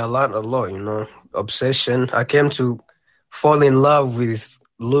definitely I learned a lot, obsession. I came to fall in love with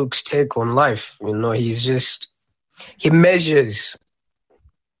Luke's take on life. He measures,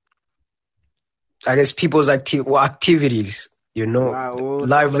 I guess, people's activities,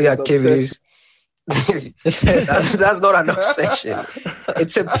 lively activities. that's not an obsession.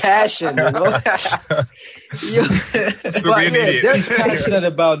 It's a passion, There's passionate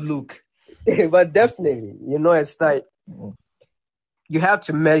about Luke. But definitely, it's like you have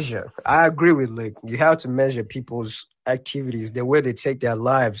to measure. I agree with Luke. You have to measure people's activities, the way they take their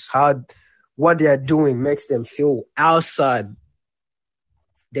lives, what they are doing makes them feel outside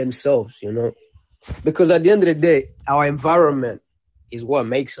themselves, Because at the end of the day, our environment is what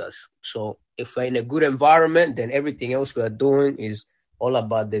makes us. So if we're in a good environment, then everything else we are doing is all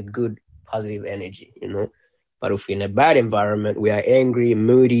about the good, positive energy, But if we're in a bad environment, we are angry,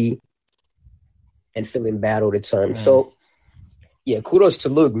 moody, and feeling bad all the time. So, yeah, kudos to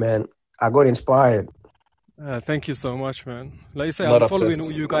Luke, man. I got inspired. Thank you so much, man. Like you say, I'm following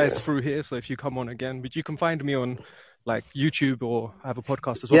all you guys through here, so if you come on again, but you can find me on like YouTube or have a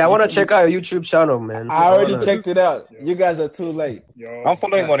podcast as well. Yeah, I want to check out your YouTube channel, man. I already checked it out. You guys are too late. I'm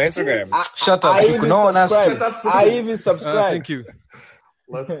following on Instagram. Shut up. No one has I even subscribed. Thank you.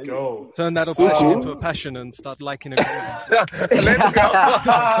 Let's go. Turn that obsession into a passion and start liking it. Let's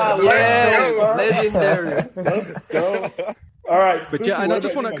go. Yes, legendary. Let's go. All right. But yeah, and I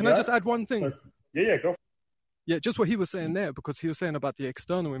just want to, can I just add one thing? So, yeah, go. Yeah, just what he was saying there, because he was saying about the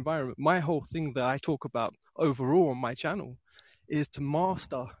external environment. My whole thing that I talk about overall on my channel is to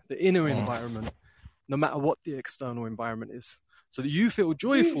master the inner environment, no matter what the external environment is, so that you feel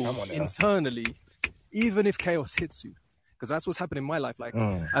joyful internally, even if chaos hits you. Because that's what's happened in my life. Like,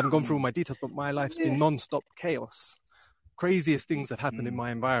 I haven't gone through all my details, but my life's been non-stop chaos. Craziest things have happened in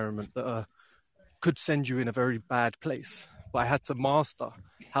my environment that could send you in a very bad place. But I had to master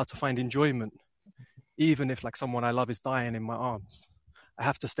how to find enjoyment. Even if like someone I love is dying in my arms, I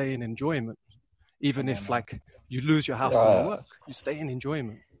have to stay in enjoyment. Even if like you lose your house and your work, you stay in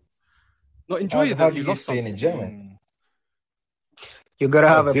enjoyment. Not enjoy that you lost something. Enjoyment? You gotta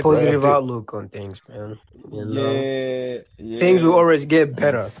have a positive outlook on things, man. Things will always get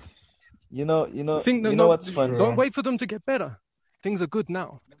better. You know what's fun? Don't wait for them to get better. Things are good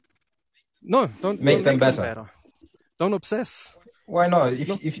now. No, don't make them better. Don't obsess. Why not?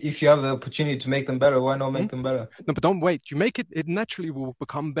 If you have the opportunity to make them better, why not make them better? No, but don't wait. You make it, it naturally will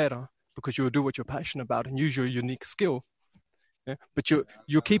become better because you'll do what you're passionate about and use your unique skill. Yeah? But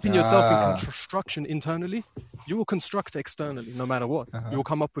you're keeping yourself in construction internally. You will construct externally no matter what. You will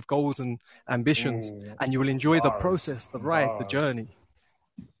come up with goals and ambitions, and you will enjoy the process, the ride, the journey.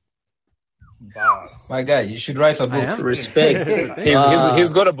 My guy, you should write a book. Respect.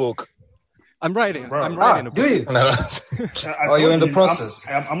 He's got a book. I'm writing a book. Do you? You're in the process.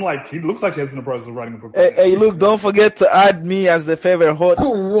 I'm like, he looks like he's in the process of writing a book. Hey, look, don't forget to add me as the favorite hot.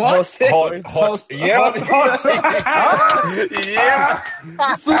 What? Hot. Yeah. Yeah.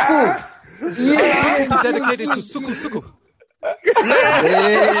 Suku. Dedicated to Suku.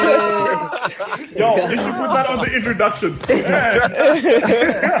 Yo, you should put that on the introduction.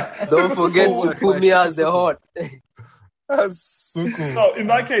 Don't forget to put me as the hot. Suku. So in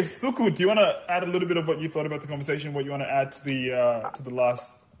that case, Suku, do you want to add a little bit of what you thought about the conversation? What you want to add to the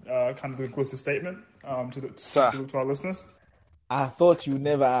last kind of the conclusive statement to our listeners? I thought you'd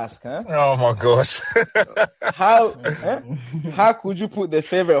never ask, huh? Oh my gosh. How could you put the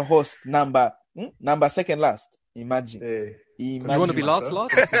favorite host number second last? Imagine. You want to be last?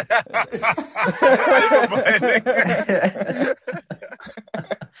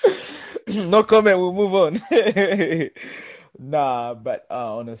 No comment. We'll move on. Nah, but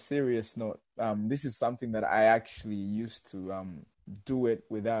on a serious note, this is something that I actually used to do it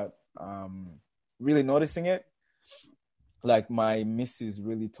without really noticing it. Like my missus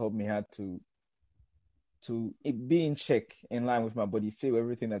really taught me how to be in check, in line with my body, feel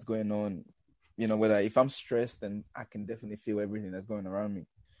everything that's going on. You know, whether if I'm stressed, then I can definitely feel everything that's going around me.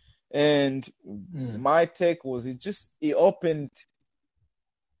 And my take was it opened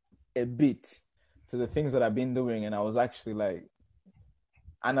a bit to the things that I've been doing, and I was actually like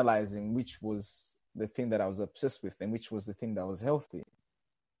analyzing which was the thing that I was obsessed with and which was the thing that was healthy.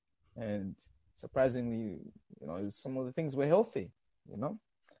 And surprisingly, some of the things were healthy,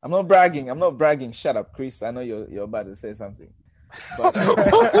 I'm not bragging. Shut up, Chris. I know you're about to say something. But...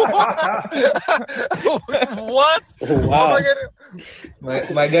 What? Oh, wow.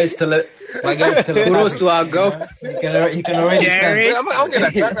 My guy's Kudos to our girl. You can already sense. I'm gonna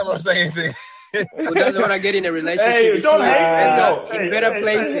attack them or say anything. Who doesn't want to get in a relationship? Hey, don't hate. Ends up in better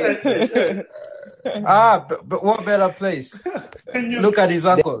places. But what better place? Look at his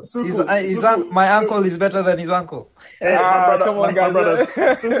uncle. My uncle is better than his uncle. Hey, come on, guys.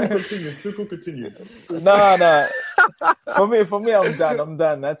 Suku, continue. No. For me, I'm done.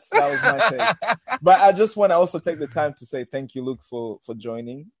 That was my take. But I just want to also take the time to say thank you, Luke, for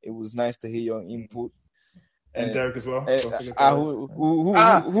joining. It was nice to hear your input. And Derek as well. Who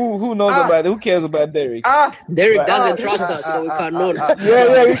knows about it? Who cares about Derek? Derek doesn't trust us, so we cannot.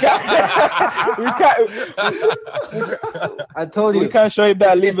 We can't. I told you. We can't show you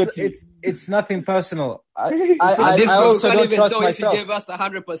that liberty. It's nothing personal. I also don't trust myself. He gave us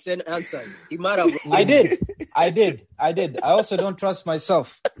 100% answers. He might have. I did. I also don't trust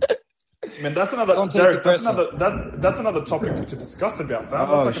myself. Man, that's another Derek. That's another topic to discuss about, fam.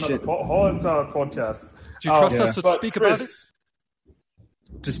 That's like another whole entire podcast. Do you trust us to speak about it?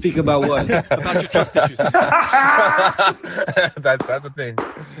 To speak about what? About your trust issues. That's the thing.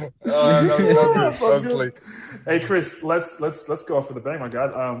 That was slick. Hey, Chris, let's go off with a bang, my guy.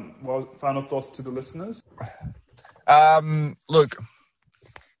 Final thoughts to the listeners? Look,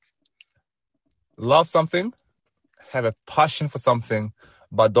 love something, have a passion for something,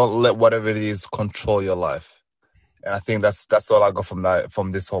 but don't let whatever it is control your life. And I think that's all I got from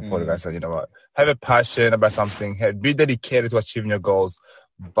this whole podcast. I said, you know what? Have a passion about something. Be dedicated to achieving your goals.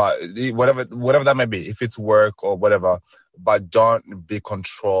 But whatever that may be, if it's work or whatever, but don't be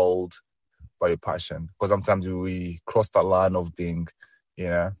controlled by your passion. Because sometimes we cross that line of being,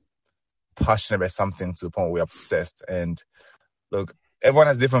 passionate about something to the point where we're obsessed. And look, everyone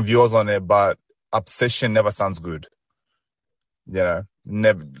has different views on it, but obsession never sounds good.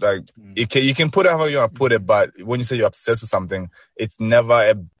 Never, like you can put it however you want to put it, but when you say you're obsessed with something, it's never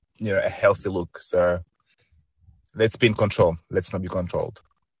a healthy look. So let's be in control. Let's not be controlled.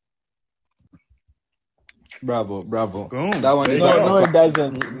 Bravo. Boom. That one is no, it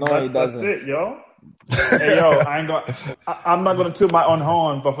doesn't. No, it doesn't. That's it, yo. Hey, yo, I'm not gonna toot my own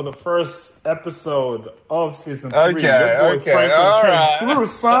horn, but for the first episode of season 3, your boy Franklin came through,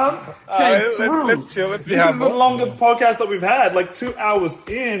 son. Let's chill. Let's be This humble. is the longest podcast that we've had, like 2 hours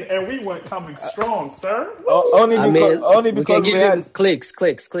in, and we went coming strong, sir. Only because we had him clicks.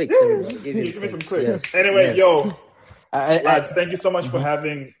 Everybody. Give me some clicks. Yes. Anyway, Yes. yo, lads, thank you so much for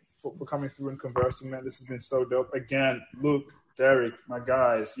coming through and conversing, man. This has been so dope. Again, Luke, Derek, my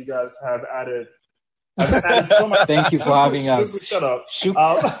guys, you guys have added so much. Thank you for having us. Suku, shut up.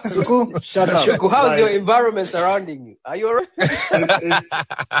 Suku, shut up. Shuku, how's your environment surrounding you? Are you alright? It's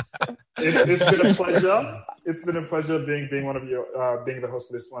been a pleasure. It's been a pleasure being one of you, being the host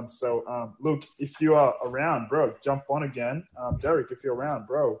for this one. So, Luke, if you are around, bro, jump on again. Derek, if you're around,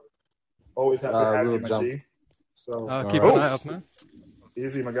 bro, always happy to have you, my G. So Keep an eye out, man.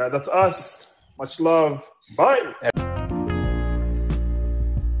 Easy, my guy. That's us. Much love. Bye.